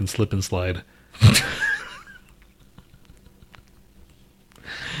and a fucking slip and slide.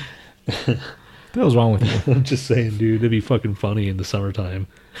 What the hell's wrong with you? I'm just saying, dude, it'd be fucking funny in the summertime.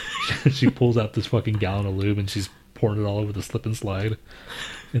 She pulls out this fucking gallon of lube and she's pouring it all over the slip and slide.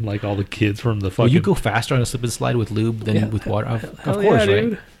 And like all the kids from the fucking... Will you go faster on a slip and slide with lube than with water? Of course, yeah, right?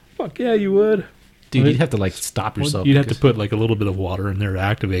 Dude. Fuck yeah, you would. Dude, you'd have to like stop yourself. You'd have to put like a little bit of water in there to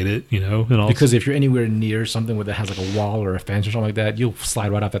activate it, And because if you're anywhere near something that has like a wall or a fence or something like that, you'll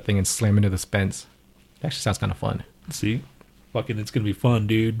slide right off that thing and slam into the fence. It actually sounds kind of fun. See? Fucking, it's going to be fun,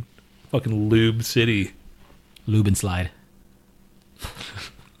 dude. Fucking Lube City. Lube and slide.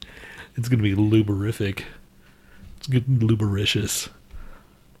 It's going to be luberific. It's good, lubericious.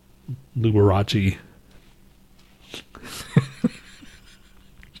 Luberace.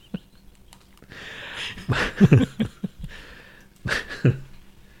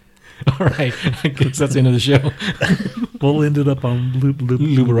 All right. I guess that's the end of the show. We'll end it up on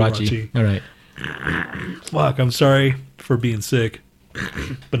Luberace. All right. Fuck, I'm sorry for being sick,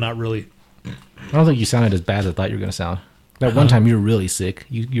 but not really. I don't think you sounded as bad as I thought you were going to sound. That one time you were really sick.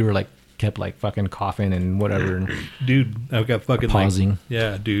 You were like, kept like fucking coughing and whatever. And dude, I've got fucking pausing. Like,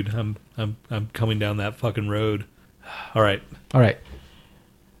 yeah, dude, I'm coming down that fucking road. All right.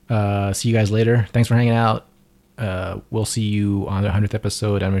 See you guys later. Thanks for hanging out. We'll see you on the 100th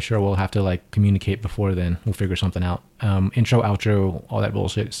episode. I'm sure we'll have to like communicate before then. We'll figure something out. Intro, outro, all that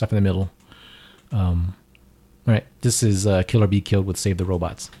bullshit, stuff in the middle. All right. This is Kill or Be Killed with Save the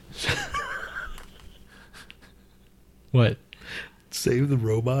Robots. What? Save the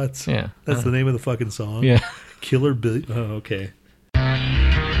Robots? Yeah. That's the name of the fucking song? Yeah. Killer Bill. Oh, okay.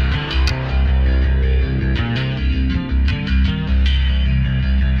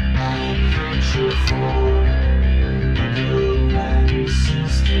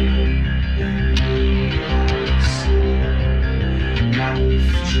 Sister,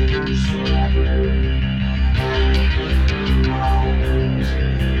 Choose forever.